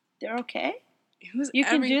 they're okay? You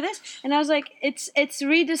can do this? And I was like, it's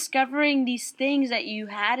rediscovering these things that you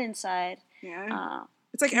had inside. Yeah.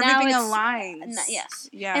 It's like everything aligns. Yes.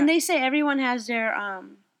 Yeah. And they say everyone has their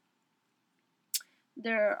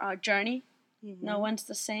journey. No one's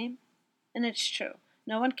the same. And it's true.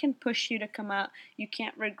 No one can push you to come out. You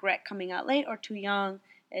can't regret coming out late or too young.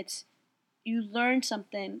 It's, you learn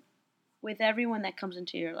something with everyone that comes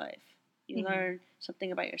into your life. You learn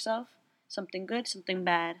something about yourself, something good, something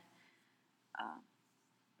bad.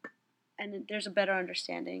 And there's a better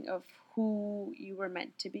understanding of who you were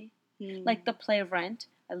meant to be. Like the play Rent,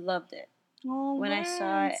 I loved it. Oh, when Rent, I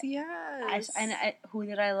saw it, yes. Who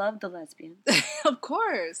did I love? The lesbian. Of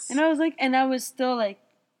course. And I was like, and I was still like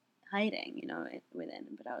hiding, within.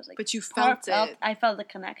 But I was like, but you felt it. I felt the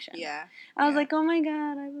connection. Yeah. I was like, oh my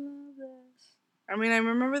God, I love this. I mean, I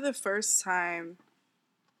remember the first time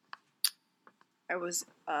I was,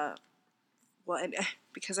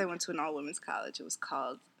 because I went to an all-women's college, it was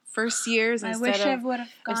called First Years instead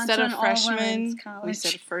of freshmen. We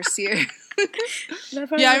said first year.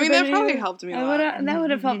 Yeah, I mean, that probably helped me a lot. That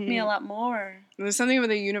would have helped me a lot more. It was something where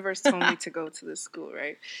the universe told me to go to this school,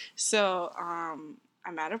 right? So I'm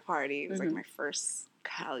at a party. It was like my first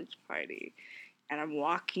college party. And I'm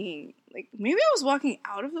walking, like, maybe I was walking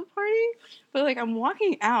out of the party, but, like, I'm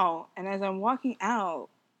walking out. And as I'm walking out,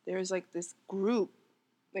 there's, like, this group,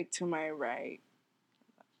 like, to my right,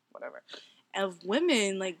 whatever, of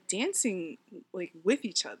women, like, dancing, like, with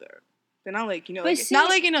each other. They're not, like, like, it's not,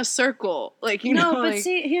 like, in a circle. Like, No, but like,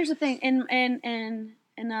 see, here's the thing. In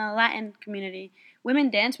a Latin community, women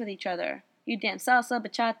dance with each other. You dance salsa,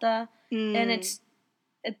 bachata, and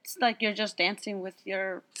it's like you're just dancing with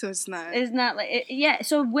your. So it's not. It's not like yeah.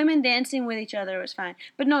 So women dancing with each other was fine,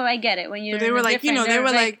 but no, I get it when you're. But they were like, you know, they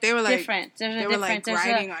were like different. There's a they were like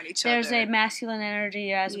grinding on each other. There's a masculine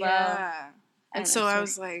energy as well. Yeah, and so I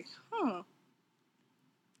was like, huh.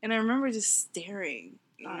 And I remember just staring,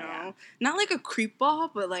 you know, yeah. Not like a creep ball,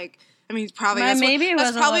 but like, I mean, probably maybe it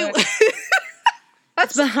was probably.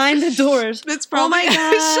 That's behind the doors. That's probably. Oh my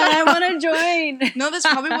god! I want to join. No, that's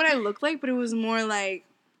probably what I looked like, but it was more like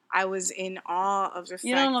I was in awe of the fact that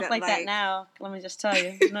you don't look like that now. Let me just tell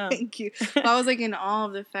you. No, thank you. But I was like in awe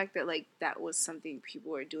of the fact that like that was something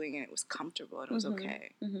people were doing and it was comfortable and it was okay.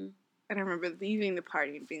 Mm-hmm. And I remember leaving the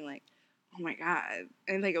party and being like, oh my god,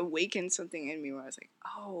 and like awakened something in me where I was like,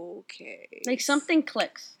 oh okay, like something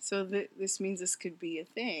clicks. So this means this could be a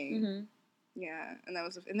thing. Mm-hmm. Yeah, and that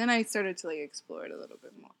was, and then I started to like explore it a little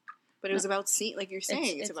bit more. But it was about seeing, like you're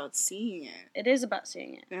saying, it's about seeing it. It is about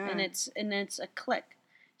seeing it, yeah. and it's a click.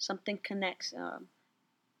 Something connects.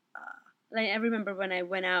 Like I remember when I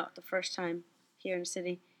went out the first time here in the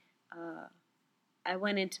city, I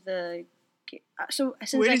went into the. So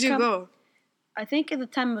since where did you go? I think at the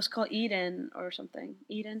time it was called Eden or something.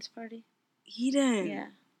 Eden's party. Eden. Yeah.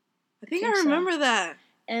 I think I remember that.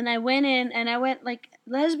 And I went in, and I went, like,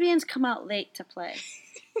 lesbians come out late to play.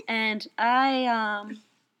 And I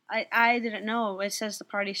didn't know. It says the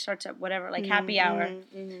party starts at whatever, like, happy hour.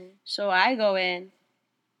 Mm-hmm. So I go in,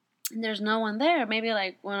 and there's no one there. Maybe,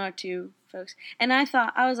 like, one or two folks. And I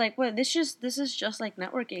was like, wait, this is just like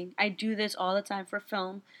networking. I do this all the time for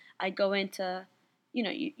film. I go into, you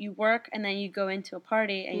know, you work, and then you go into a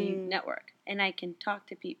party, and you network. And I can talk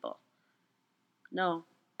to people. No.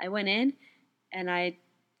 I went in, and I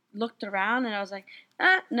looked around, and I was like,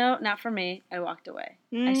 no, not for me. I walked away.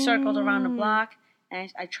 I circled around the block,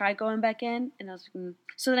 and I tried going back in, and I was like,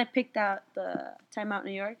 So then I picked out the Time Out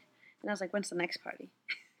New York, and I was like, when's the next party?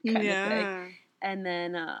 kind of thing. And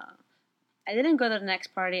then I didn't go to the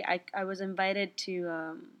next party. I was invited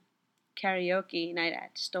to karaoke night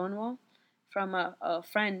at Stonewall from a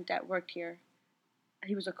friend that worked here.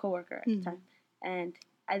 He was a coworker at the time, and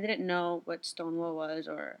I didn't know what Stonewall was,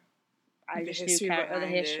 or I just knew the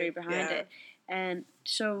history behind it. And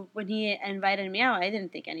so when he invited me out, I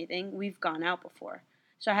didn't think anything. We've gone out before.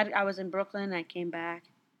 So I was in Brooklyn. I came back.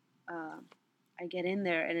 I get in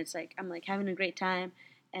there, and it's like I'm like having a great time.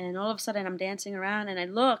 And all of a sudden, I'm dancing around, and I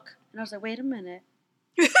look, and I was like, wait a minute.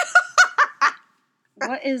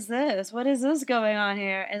 What is this? What is this going on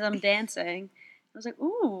here? As I'm dancing, I was like,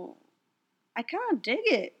 ooh, I kind of dig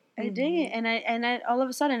it. I dig it. And I all of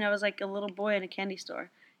a sudden, I was like a little boy in a candy store.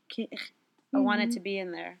 I wanted to be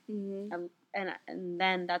in there. Mm-hmm. And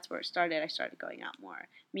then that's where it started. I started going out more,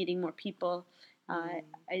 meeting more people.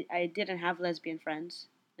 I didn't have lesbian friends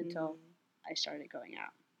until I started going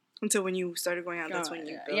out. Until when you started going out, that's when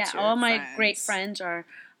you built your all my friends. Great friends are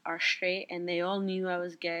straight, and they all knew I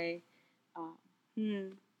was gay.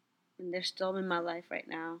 And they're still in my life right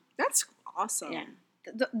now. That's awesome. Yeah.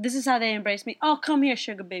 This is how they embrace me. Oh, come here,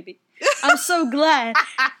 sugar baby. I'm so glad.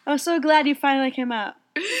 I'm so glad you finally came out.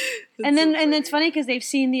 And it's funny because they've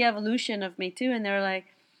seen the evolution of me too, and they're like,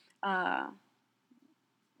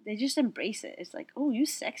 they just embrace it. It's like, oh, you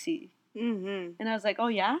sexy. Mm-hmm. And I was like, oh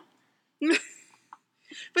yeah.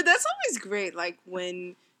 But that's always great, like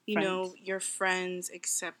when you know your friends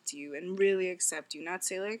accept you and really accept you, not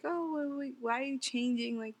say like, oh, why are you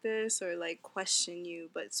changing like this, or like question you,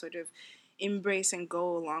 but sort of embrace and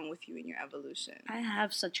go along with you in your evolution. I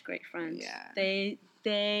have such great friends. Yeah,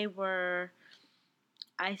 they were.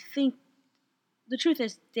 I think the truth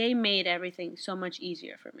is they made everything so much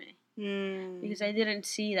easier for me because I didn't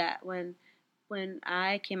see that when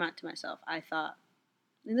I came out to myself. I thought,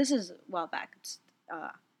 and this is a while back.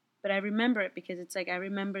 But I remember it because it's like I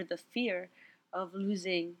remember the fear of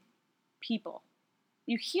losing people.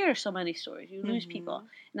 You hear so many stories. You lose people.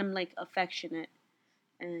 And I'm like affectionate.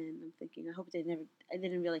 And I'm thinking, I hope I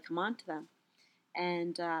didn't really come on to them.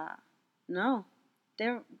 And no.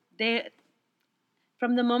 They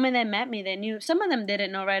from the moment they met me, they knew. Some of them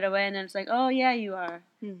didn't know right away. And then it's like, oh, yeah, you are.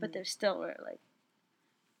 But they still were like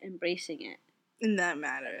embracing it. And that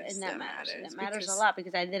matters. That matters a lot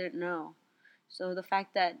because I didn't know. So the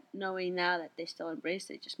fact that knowing now that they still embrace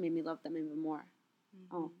it just made me love them even more.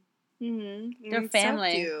 Oh, they're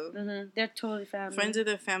family. They're totally family. Friends are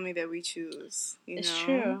the family that we choose. It's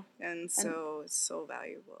true, and so it's so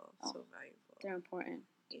valuable. So valuable. They're important.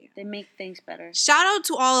 Yeah. They make things better. Shout out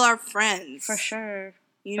to all our friends. For sure.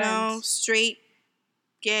 You know, straight,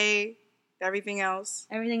 gay, everything else.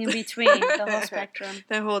 Everything in between, the whole spectrum.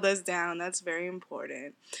 That hold us down. That's very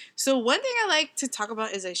important. So one thing I like to talk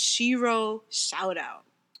about is a Shiro shout out.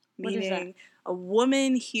 Meaning, a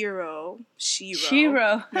woman hero,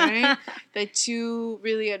 Shiro, right? That you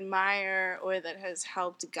really admire or that has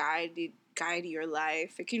helped guide your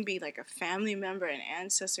life. It can be like a family member, an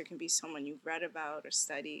ancestor, it can be someone you've read about or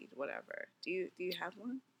studied, whatever. Do you have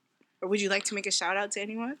one? Or would you like to make a shout out to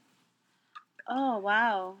anyone? Oh,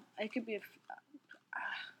 wow. It could be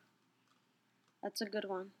that's a good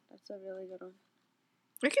one. That's a really good one.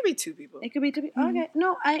 It could be two people. It could be two people. Mm-hmm. Okay.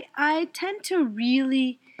 No, I tend to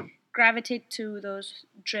really gravitate to those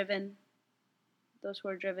who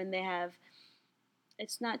are driven. They have,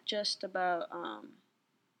 it's not just about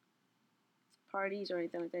parties or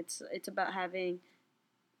anything like that. It's about having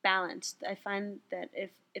balance. I find that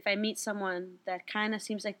if I meet someone that kind of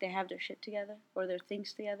seems like they have their shit together or their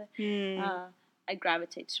things together, I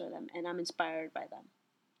gravitate to them and I'm inspired by them.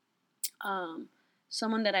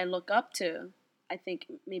 Someone that I look up to, I think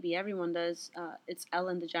maybe everyone does. It's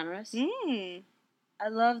Ellen DeGeneres. I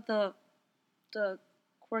love the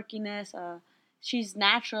quirkiness. She's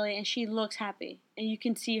naturally, and she looks happy, and you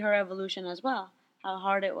can see her evolution as well. How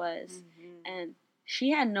hard it was, and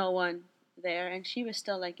she had no one there, and she was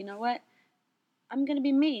still like, you know what, I'm gonna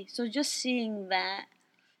be me. So just seeing that,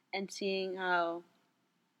 and seeing how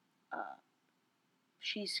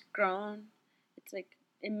she's grown, it's like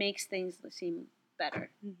it makes things seem better.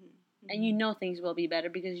 And you know things will be better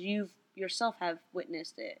because you yourself have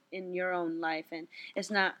witnessed it in your own life, and it's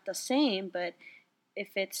not the same, but if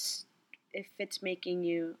it's making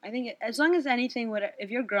you, I think as long as anything would, if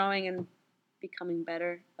you're growing and becoming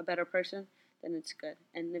a better person, then it's good.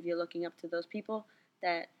 And if you're looking up to those people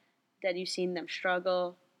that you've seen them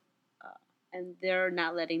struggle, and they're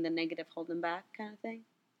not letting the negative hold them back, kind of thing,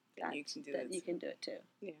 you can do it too.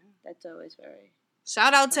 Yeah, that's always very.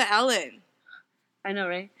 Shout out to Ellen. I know,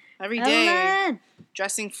 right? Every day,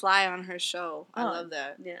 dressing fly on her show. I love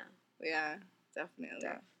that. Yeah, definitely.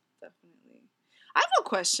 I have a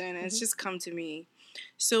question, and it's just come to me.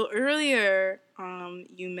 So earlier,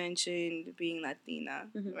 you mentioned being Latina,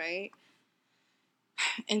 right?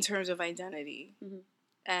 In terms of identity,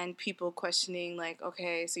 and people questioning, like,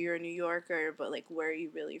 okay, so you're a New Yorker, but like, where are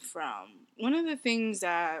you really from? One of the things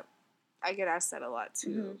that I get asked that a lot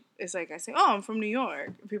too is like, I say, oh, I'm from New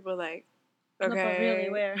York. And people are like, okay, no, but really,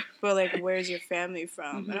 where? But like, where's your family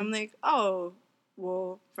from? And I'm like, oh,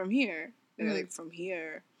 well, from here. And they're like, from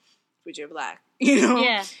here, but you're black, you know?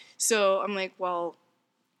 Yeah. So I'm like, well,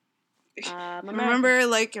 remember,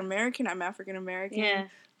 like, American, I'm African American. Yeah.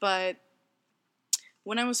 But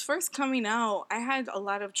when I was first coming out, I had a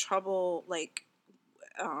lot of trouble, like,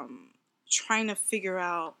 trying to figure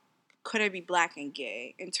out, could I be black and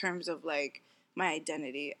gay in terms of, like, my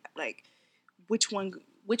identity? Like, which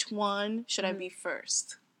one should I be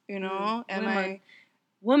first? You know? Am I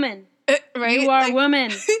woman? Right? You are like,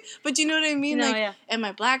 woman. But you know what I mean? No, like, yeah. Am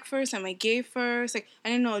I black first? Am I gay first? Like, I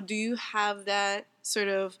don't know. Do you have that sort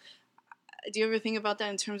of? Do you ever think about that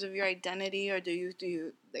in terms of your identity, or do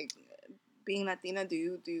you like being Latina? Do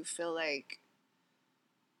you feel like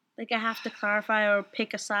I have to clarify or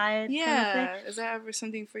pick a side? Yeah. Kind of thing? Is that ever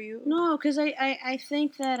something for you? No, because I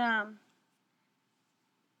think that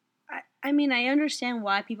I mean, I understand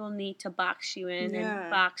why people need to box you in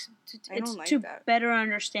and box. It's to better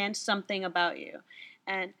understand something about you.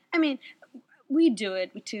 And, I mean, we do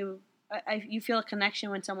it to, you feel a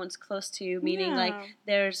connection when someone's close to you, meaning, like,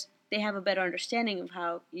 they have a better understanding of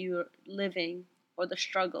how you're living or the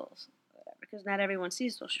struggles, whatever, because not everyone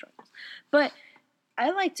sees those struggles. But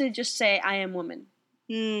I like to just say I am woman,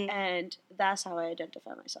 and that's how I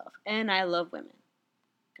identify myself. And I love women,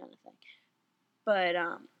 kind of thing. But,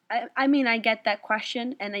 I mean, I get that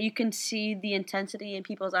question, and you can see the intensity in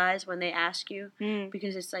people's eyes when they ask you,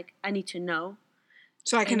 because it's like, I need to know.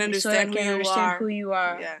 So I can understand who you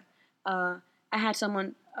are. Yeah. I had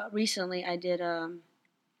someone recently, I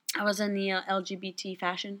was in the LGBT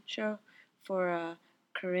fashion show for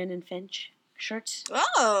Corinne and Finch shirts.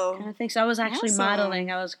 Oh. Kind of thing. So I was actually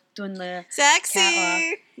modeling. I was doing the sexy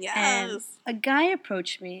catwalk. Yes. And a guy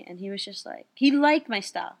approached me, and he was just like, he liked my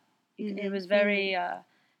style. It was very...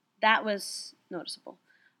 that was noticeable.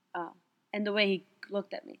 And the way he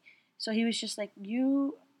looked at me. So he was just like,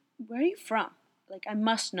 where are you from? Like, I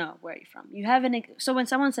must know where you're from. You have so when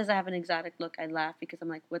someone says I have an exotic look, I laugh because I'm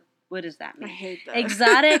like, what does that mean? I hate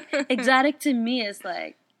that. Exotic to me is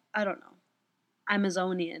like, I don't know,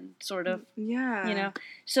 Amazonian, sort of. Yeah. You know?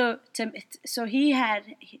 So to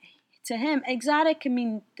him, exotic can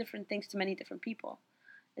mean different things to many different people.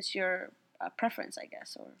 It's your preference, I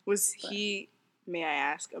guess. Was he... May I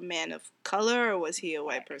ask, a man of color, or was he a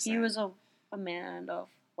white person? He was a man of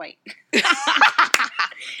white.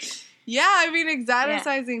 Yeah, I mean,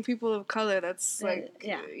 exoticizing people of color, that's like,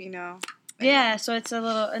 you know, Yeah, so it's a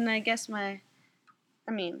little, and I guess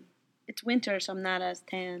it's winter, so I'm not as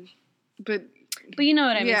tan. But you know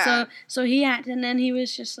what I mean. So he had, and then he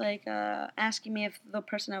was just like asking me if the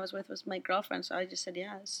person I was with was my girlfriend. So I just said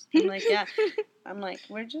yes. I'm like, yeah. I'm like,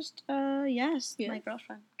 we're just yes, my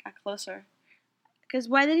girlfriend. Got closer. Because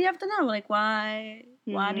why did you have to know? Like, why?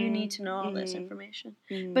 Why do you need to know all this information?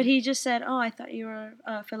 But he just said, "Oh, I thought you were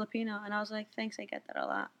Filipino," and I was like, "Thanks, I get that a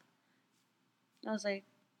lot." I was like,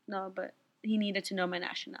 "No, but." He needed to know my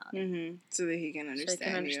nationality. So that he can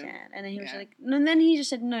understand you. And then he was like, and then he just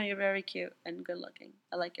said, no, you're very cute and good looking.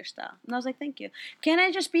 I like your style. And I was like, thank you. Can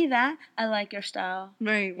I just be that? I like your style.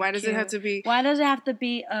 Right. Why does it have to be? Why does it have to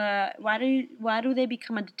be? Why do they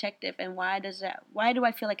become a detective? And why do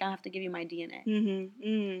I feel like I have to give you my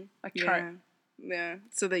DNA? Or chart. Yeah.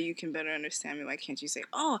 So that you can better understand me. Why can't you say,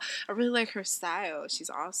 oh, I really like her style. She's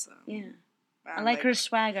awesome. Yeah. I like her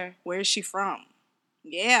swagger. Where is she from?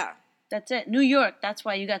 Yeah. That's it. New York. That's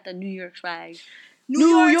why you got the New York swag.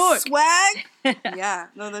 New York swag? Yeah.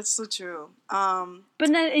 No, that's so true. But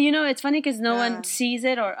it's funny because no one sees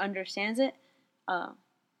it or understands it.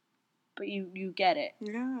 But you get it.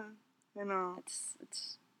 Yeah. I know.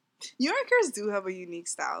 It's New Yorkers do have a unique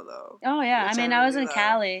style, though. Oh, yeah. I mean, I was in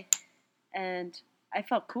Cali, and I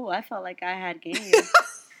felt cool. I felt like I had game.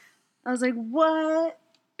 I was like, what?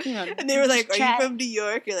 And they were like, are you from New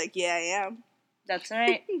York? You're like, yeah, I am. That's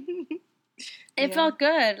right. It felt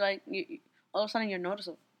good. Like all of a sudden, you're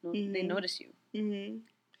noticeable. They notice you.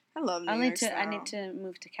 I love New York style. I need to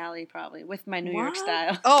move to Cali probably with my New York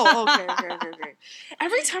style. Oh, okay.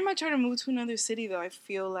 Every time I try to move to another city, though, I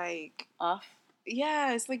feel like off.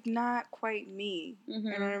 Yeah, it's like not quite me. You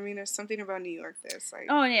know what I mean? There's something about New York that's like.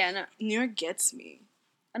 Oh yeah, no. New York gets me.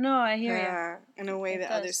 I know. I hear you. Yeah, in a way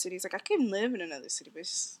that other cities, like I can live in another city, but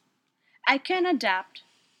I can adapt.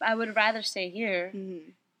 I would rather stay here.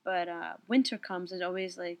 But winter comes, it's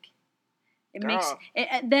always like it makes.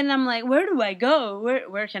 Then I'm like, where do I go?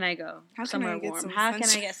 Where can I go? Somewhere warm. How can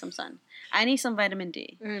I get some sun? I need some vitamin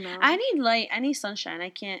D. I need light. I need sunshine. I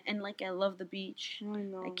can't. And like I love the beach. I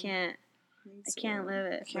know. I can't live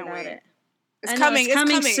it without it. It's coming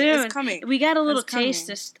soon. It's coming. We got a little taste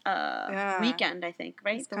this weekend, I think.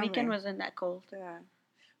 Right? The weekend wasn't that cold. Yeah.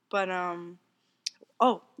 But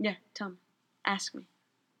yeah. Tell me. Ask me.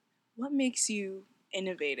 What makes you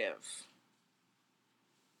innovative?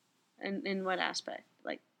 In what aspect?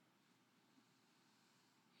 Like,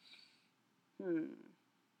 I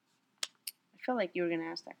felt like you were gonna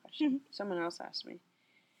ask that question. Someone else asked me.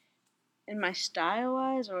 In my style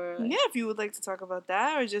wise, or yeah, if you would like to talk about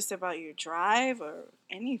that, or just about your drive, or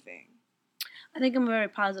anything. I think I'm a very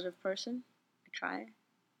positive person. I try,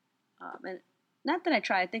 and not that I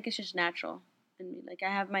try. I think it's just natural in me. Like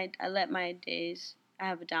I let my days. I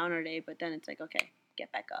have a downer day, but then it's like, okay,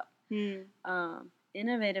 get back up.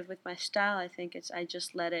 Innovative with my style, I think I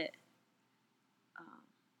just let it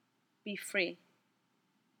be free.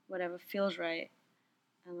 Whatever feels right,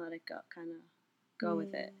 and let it go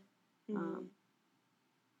with it. I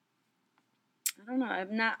don't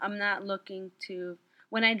know. I'm not looking to.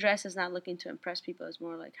 When I dress, it's not looking to impress people. It's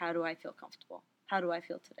more like, how do I feel comfortable? How do I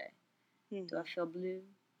feel today? Do I feel blue?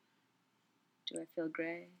 Do I feel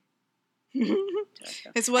gray?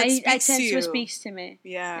 It's what speaks to you. What speaks to me.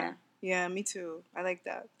 Yeah, me too. I like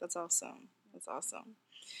that. That's awesome.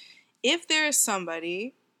 If there is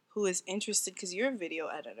somebody who is interested, because you're a video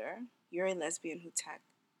editor, you're a lesbian who tech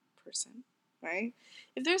person, right?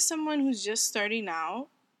 If there's someone who's just starting out,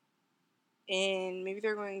 and maybe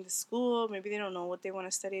they're going to school, maybe they don't know what they want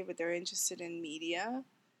to study, but they're interested in media,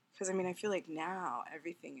 because I feel like now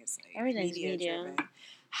everything is like media driven.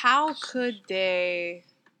 How could they?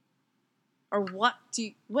 Or what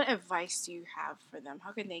advice do you have for them?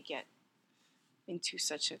 How can they get into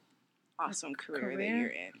such an awesome career that you're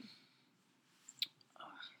in?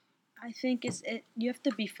 I think you have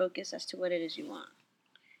to be focused as to what it is you want.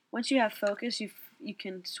 Once you have focus, you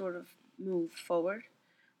can sort of move forward.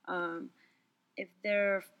 If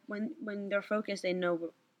when they're focused, they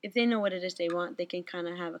know if they know what it is they want, they can kind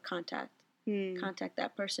of have a contact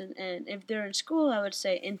that person. And if they're in school, I would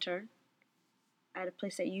say intern at a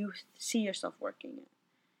place that you see yourself working at.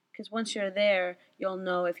 Because once you're there, you'll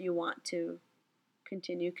know if you want to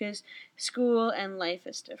continue. Because school and life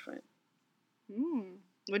is different.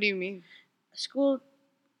 What do you mean? School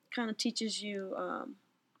kind of teaches you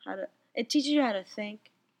how to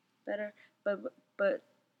think better, but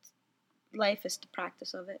life is the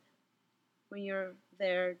practice of it. When you're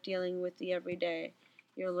there dealing with the everyday,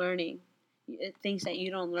 you're learning things that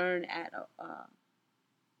you don't learn at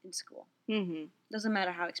in school. Doesn't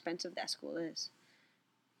matter how expensive that school is.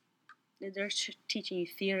 They're teaching you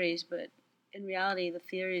theories, but in reality, the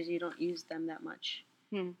theories, you don't use them that much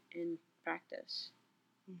in practice.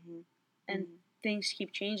 Mm-hmm. And things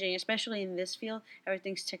keep changing, especially in this field.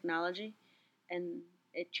 Everything's technology, and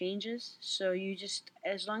it changes. So you just,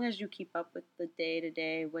 as long as you keep up with the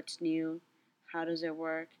day-to-day, what's new, how does it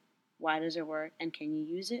work, why does it work, and can you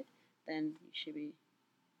use it, then you should be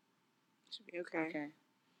okay.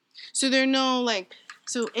 So there are no,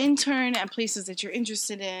 so intern at places that you're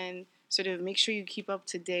interested in, sort of make sure you keep up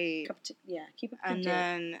to date. Keep up to date. And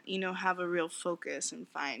then, have a real focus and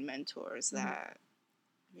find mentors that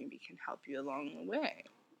maybe can help you along the way.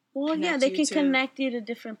 Well, they can connect you to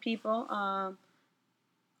different people.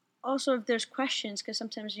 Also, if there's questions, because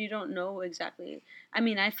sometimes you don't know exactly. I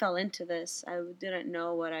mean, I fell into this. I didn't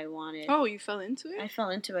know what I wanted. Oh, you fell into it? I fell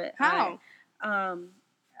into it. How? How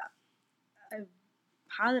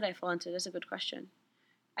did I fall into it? That's a good question.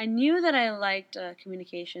 I knew that I liked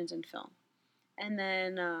communications and film. And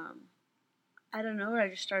then, I don't know, I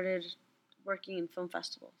just started working in film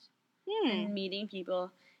festivals and meeting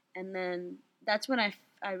people. And then that's when I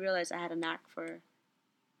realized I had a knack for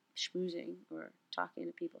schmoozing or talking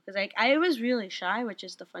to people. Because I was really shy, which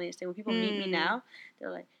is the funniest thing. When people meet me now,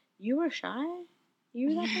 they're like, "You were shy? You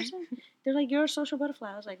were that person?" They're like, "You're a social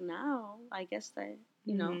butterfly." I was like, "No, I guess that,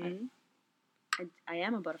 I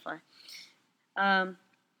am a butterfly."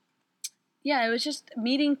 It was just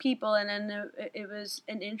meeting people, and then it was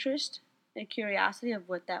an interest, a curiosity of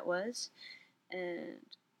what that was, and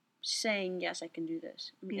saying, yes, I can do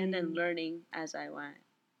this, and then learning as I went.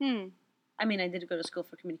 I mean, I did go to school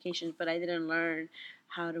for communications, but I didn't learn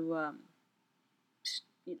how to,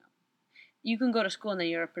 you can go to school and then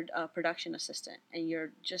you're a production assistant, and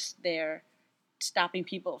you're just there stopping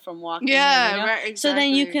people from walking. Yeah, right, exactly. So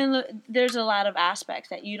then you can there's a lot of aspects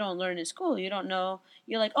that you don't learn in school. You don't know.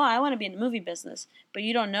 You're like, oh, I want to be in the movie business, but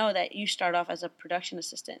you don't know that you start off as a production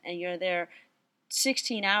assistant and you're there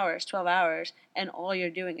 16 hours, 12 hours, and all you're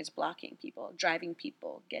doing is blocking people, driving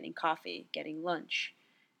people, getting coffee, getting lunch.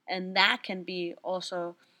 And that can be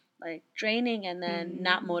also like draining and then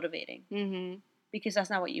not motivating because that's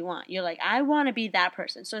not what you want. You're like, I want to be that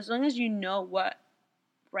person. So as long as you know what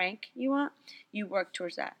rank you want, you work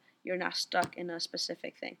towards that. You're not stuck in a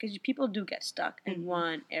specific thing, because people do get stuck in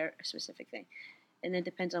one specific thing, and it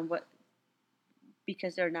depends on what,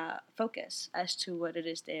 because they're not focused as to what it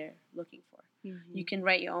is they're looking for. You can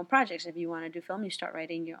write your own projects. If you want to do film, you start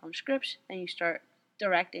writing your own scripts and you start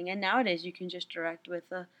directing. And nowadays you can just direct with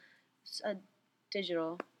a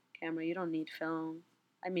digital camera. You don't need film.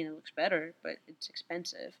 I mean, it looks better, but it's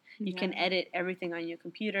expensive. You can edit everything on your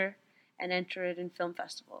computer and enter it in film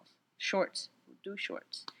festivals. Shorts. Do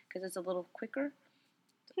shorts, because it's a little quicker.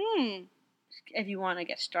 If you want to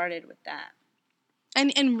get started with that.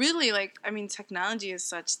 And really, technology is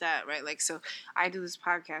such that, right? So I do this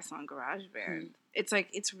podcast on GarageBand. It's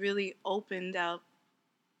it's really opened up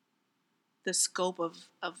the scope of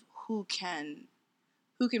who can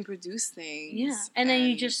produce things. Yeah, and then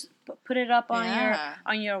you just put it up on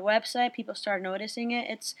your website. People start noticing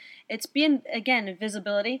it. It's being, again,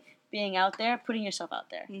 visibility, being out there, putting yourself out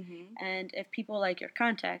there. And if people like your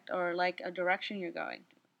contact or like a direction you're going,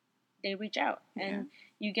 they reach out and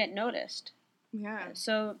you get noticed. Yeah.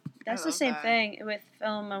 So that's the same thing with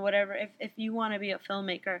film and whatever. If you want to be a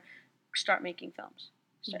filmmaker, start making films.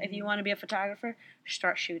 So if you want to be a photographer,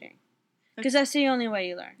 start shooting. Because that's the only way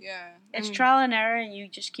you learn. Yeah. It's trial and error, and you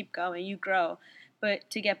just keep going. You grow. But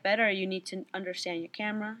to get better, you need to understand your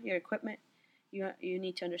camera, your equipment. You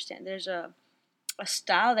need to understand. There's a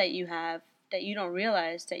style that you have that you don't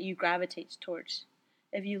realize that you gravitate towards.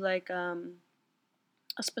 If you like a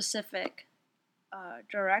specific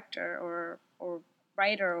director or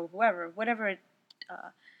writer or whatever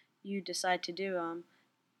you decide to do,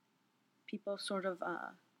 people sort of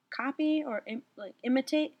copy or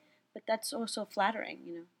imitate, but that's also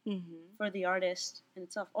flattering, for the artist in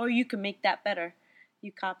itself. Or you can make that better.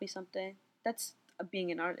 You copy something. That's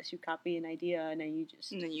being an artist. You copy an idea and then you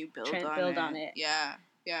just build on it. Yeah,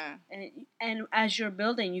 yeah. And as you're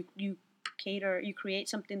building, you create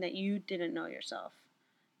something that you didn't know yourself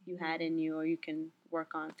you had in you, or you can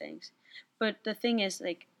work on things. But the thing is,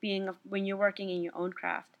 when you're working in your own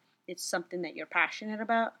craft, it's something that you're passionate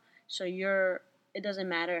about. So it doesn't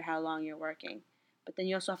matter how long you're working. But then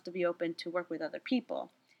you also have to be open to work with other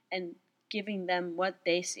people and giving them what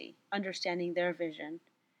they see, understanding their vision.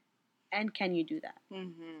 And can you do that?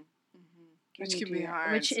 Which can be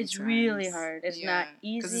hard. Which is really hard. It's not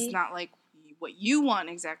easy. Because it's not like what you want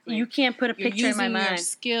exactly. You can't put a picture in my mind. You're using your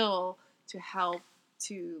skill to help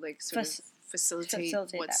to facilitate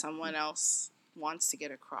what someone else wants to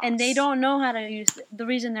get across. And they don't know how to use the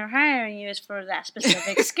reason they're hiring you is for that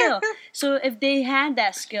specific skill. So if they had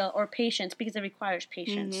that skill or patience, because it requires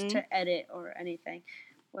patience to edit or anything,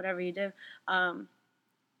 whatever you do,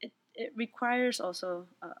 it requires also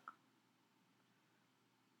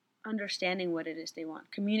understanding what it is they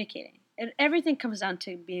want, communicating. Everything comes down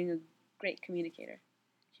to being a great communicator.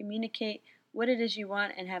 Communicate what it is you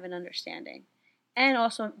want and have an understanding. And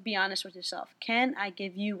also be honest with yourself. Can I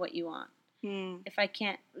give you what you want? If I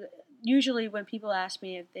can't, usually when people ask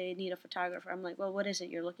me if they need a photographer, I'm like, well, what is it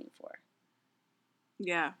you're looking for?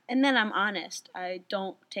 Yeah. And then I'm honest. I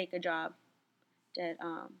don't take a job that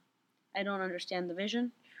I don't understand the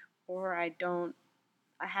vision, or I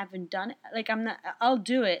haven't done it. Like, I'll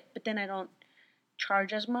do it, but then I don't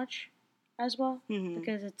charge as much as well,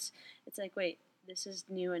 because it's like, wait, this is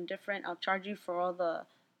new and different. I'll charge you for all the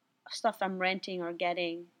stuff I'm renting or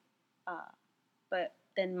getting, but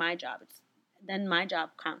then my job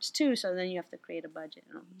counts too. So then you have to create a budget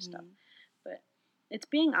and all that stuff. But it's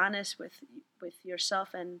being honest with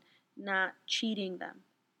yourself and not cheating them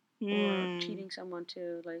or cheating someone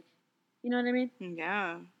to, like, you know what I mean?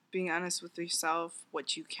 Yeah, being honest with yourself,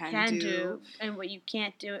 what you can do and what you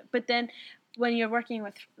can't do. But then when you're working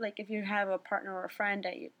with, like, if you have a partner or a friend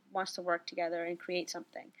that wants to work together and create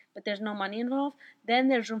something, but there's no money involved, then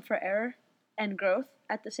there's room for error and growth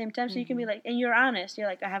at the same time. So you can be like, and you're honest. You're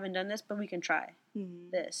like, I haven't done this, but we can try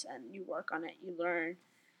this, and you work on it. You learn.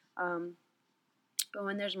 But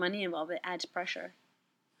when there's money involved, it adds pressure.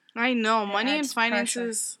 I know. Money and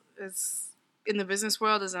finances is in the business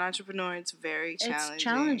world as an entrepreneur. It's very challenging. It's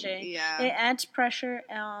challenging. Yeah. It adds pressure.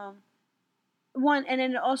 And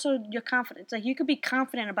then also your confidence. Like, you could be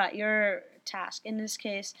confident about your task. In this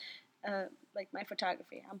case, like my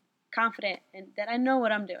photography, I'm confident in that I know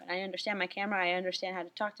what I'm doing. I understand my camera. I understand how to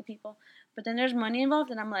talk to people. But then there's money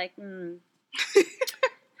involved, and I'm like,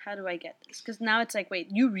 how do I get this? Because now it's like, wait,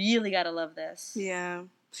 you really gotta love this. Yeah.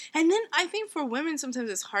 And then I think for women, sometimes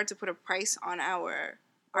it's hard to put a price on our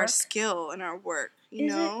skill and our work, you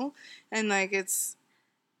know? And like, Is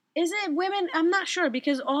it women? I'm not sure,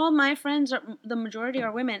 because all my friends, the majority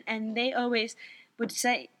are women, and they always would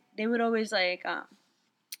say, they would always like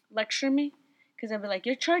lecture me, because I'd be like,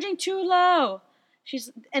 you're charging too low.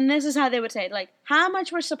 And this is how they would say it, like, how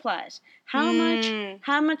much were supplies? How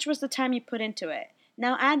much was the time you put into it?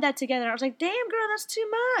 Now add that together. I was like, damn, girl, that's too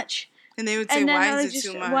much. And they would say, why is it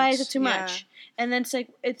too much? Why is it too much? And then it's like,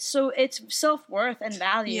 it's self-worth and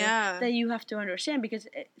value that you have to understand, because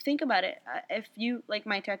think about it. If you, like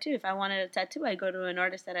my tattoo, if I wanted a tattoo, I go to an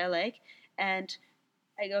artist that I like, and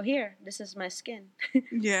I go, here, this is my skin.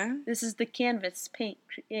 Yeah. This is the canvas, paint,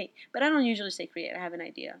 create. But I don't usually say create. I have an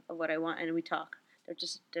idea of what I want, and we talk.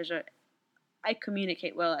 I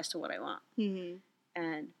communicate well as to what I want.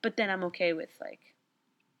 But then I'm okay with, like,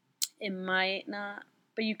 it might not,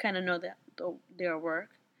 but you kind of know that their work.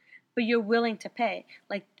 But you're willing to pay.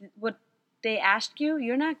 Like, what they ask you,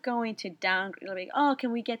 you're not going to downgrade. Like, oh,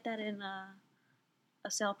 can we get that in a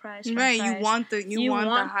sale price? Right, price? You want the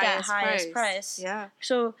highest price. Yeah.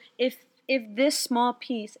 So if this small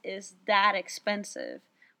piece is that expensive,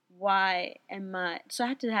 why am I? So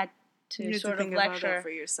I had to sort of lecture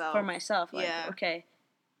for myself. Like, okay,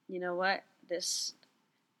 you know what? This,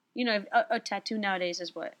 you know, a tattoo nowadays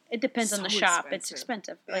is what? It depends on the shop. Expensive. It's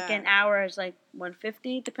expensive. Yeah. Like, an hour is like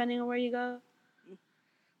 $150, depending on where you go.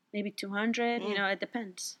 Maybe $200. You know, it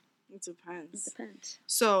depends. It depends.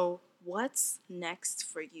 So, what's next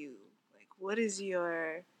for you? Like, what is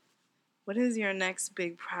your next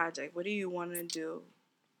big project? What do you want to do?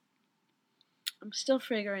 I'm still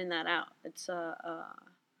figuring that out. It's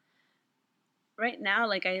right now,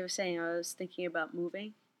 like I was saying, I was thinking about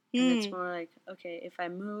moving. And it's more like, okay, if I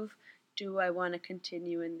move, do I want to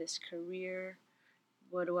continue in this career?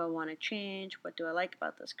 What do I want to change? What do I like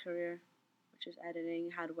about this career, which is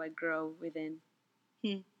editing? How do I grow within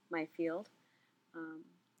my field?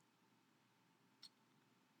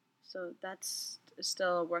 So that's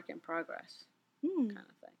still a work in progress kind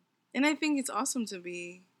of thing. And I think it's awesome to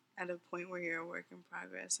be at a point where you're a work in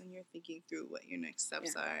progress and you're thinking through what your next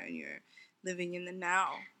steps are, and you're living in the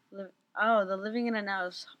now. The living in the now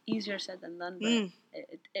is easier said than done, but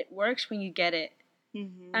it works when you get it.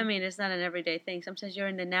 I mean, it's not an everyday thing. Sometimes you're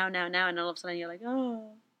in the now, and all of a sudden you're like,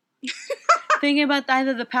 oh. Thinking about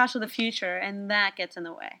either the past or the future, and that gets in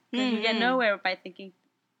the way. Because you get nowhere by thinking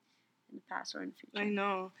in the past or in the future. I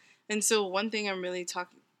know. And so one thing I'm really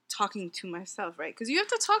talking to myself, right? Because you have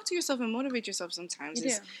to talk to yourself and motivate yourself sometimes. You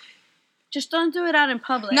do. Just don't do it out in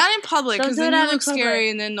public. Not in public, because then you look scary,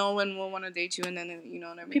 and then no one will want to date you, and then, you know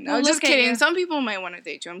what I mean? I'm just kidding. Some people might want to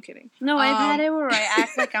date you. I'm kidding. No, I've had it where I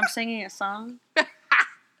act like like I'm singing a song.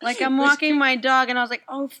 Like I'm walking my dog, and I was like,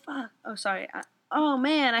 "Oh fuck! Oh sorry. Oh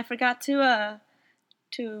man, I forgot to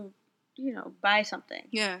buy something."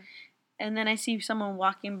 Yeah. And then I see someone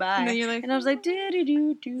walking by, and then you're like, and I was like,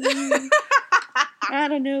 "Do-do-do-do." I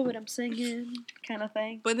don't know what I'm singing, kind of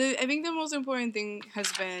thing. But I think the most important thing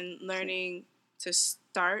has been learning to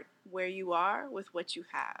start where you are with what you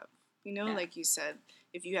have. You know, like you said,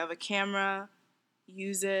 if you have a camera,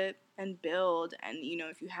 use it and build. And,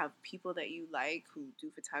 if you have people that you like who do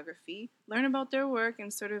photography, learn about their work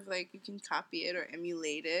and sort of like you can copy it or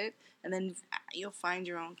emulate it. And then you'll find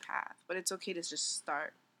your own path. But it's okay to just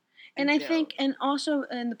start. And I think, and also,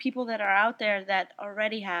 the people that are out there that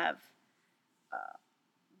already have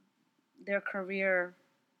their career,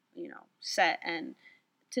 set, and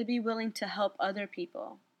to be willing to help other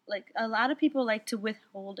people. Like, a lot of people like to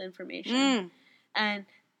withhold information. And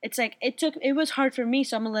it's like, it was hard for me,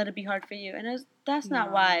 so I'm going to let it be hard for you. And that's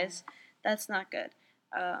not wise. That's not good.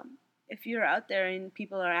 If you're out there and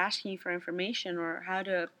people are asking you for information or how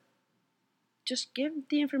to, just give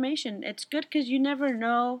the information. It's good because you never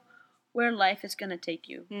know where life is going to take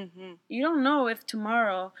you. Mm-hmm. You don't know if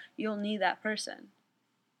tomorrow you'll need that person.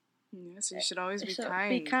 Yeah, so you should always be kind.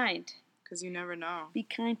 Be kind. Because you never know. Be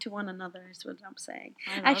kind to one another is what I'm saying.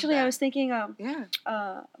 Actually, I was thinking, I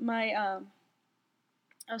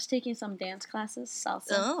was taking some dance classes,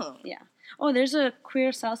 salsa. Oh. Yeah. Oh, there's a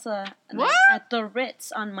queer salsa night at the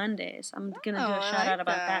Ritz on Mondays. I'm going to do a shout out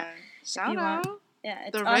about that. Shout out. Yeah,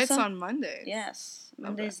 it's the Ritz on Mondays. Yes.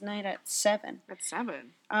 Mondays night at 7. At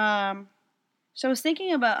 7. So I was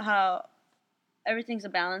thinking about how everything's a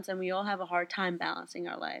balance and we all have a hard time balancing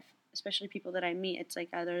our life. Especially people that I meet, it's like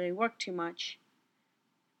either they work too much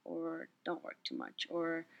or don't work too much,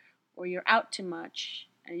 or you're out too much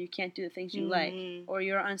and you can't do the things you like, or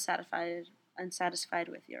you're unsatisfied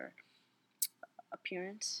with your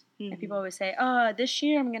appearance. And people always say, "Oh, this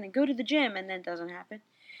year I'm going to go to the gym," and then it doesn't happen.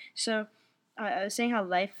 So I was saying how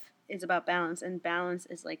life is about balance, and balance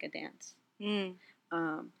is like a dance.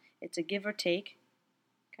 It's a give or take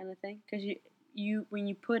kind of thing, because you when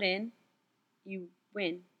you put in, you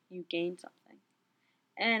win. You gain something.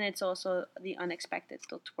 And it's also the unexpected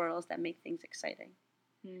little twirls that make things exciting.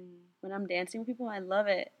 When I'm dancing with people, I love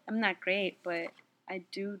it. I'm not great, but I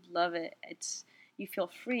do love it. You feel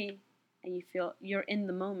free and you feel you're in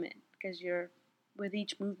the moment because with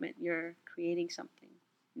each movement, you're creating something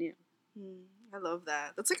new. I love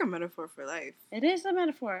that. That's like a metaphor for life. It is a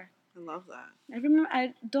metaphor. I love that. I remember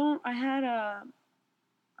I had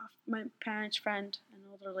my parents' friend, an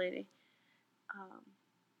older lady.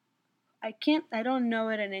 I don't know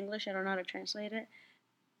it in English. I don't know how to translate it.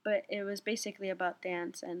 But it was basically about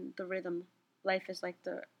dance and the rhythm. Life is like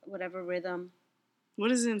the whatever rhythm.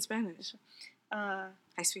 What is it in Spanish? I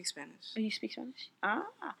speak Spanish. You speak Spanish?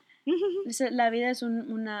 Dice, la vida es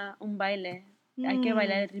un baile. Hay que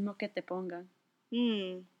bailar el ritmo que te pongan.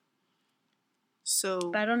 So.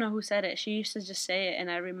 But I don't know who said it. She used to just say it, and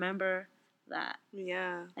I remember that.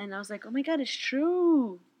 Yeah. And I was like, oh my God, it's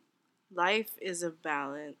true. Life is a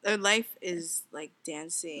balance. Or life is like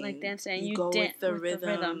dancing. Like dancing. You go with the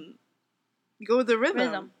rhythm. You go with the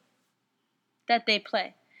rhythm. That they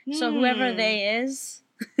play. So whoever they is,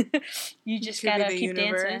 you just gotta keep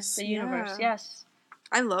dancing. The universe, yes.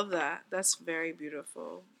 I love that. That's very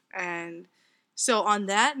beautiful. And so on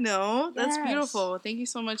that note, that's beautiful. Thank you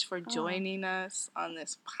so much for joining us on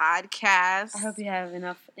this podcast. I hope you have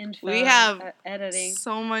enough info. We have editing.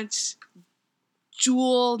 So much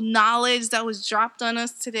jewel knowledge that was dropped on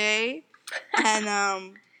us today.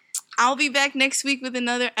 And I'll be back next week with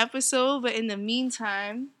another episode. But in the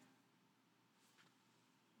meantime,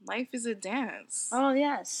 life is a dance. Oh,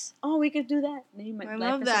 yes. Oh, we could do that. I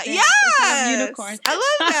love that. Yes! Unicorn. I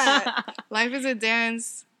love that. Life is a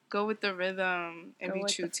dance. Go with the rhythm and be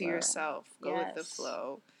true to yourself. Go with the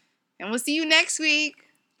flow. And we'll see you next week.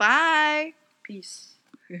 Bye. Peace.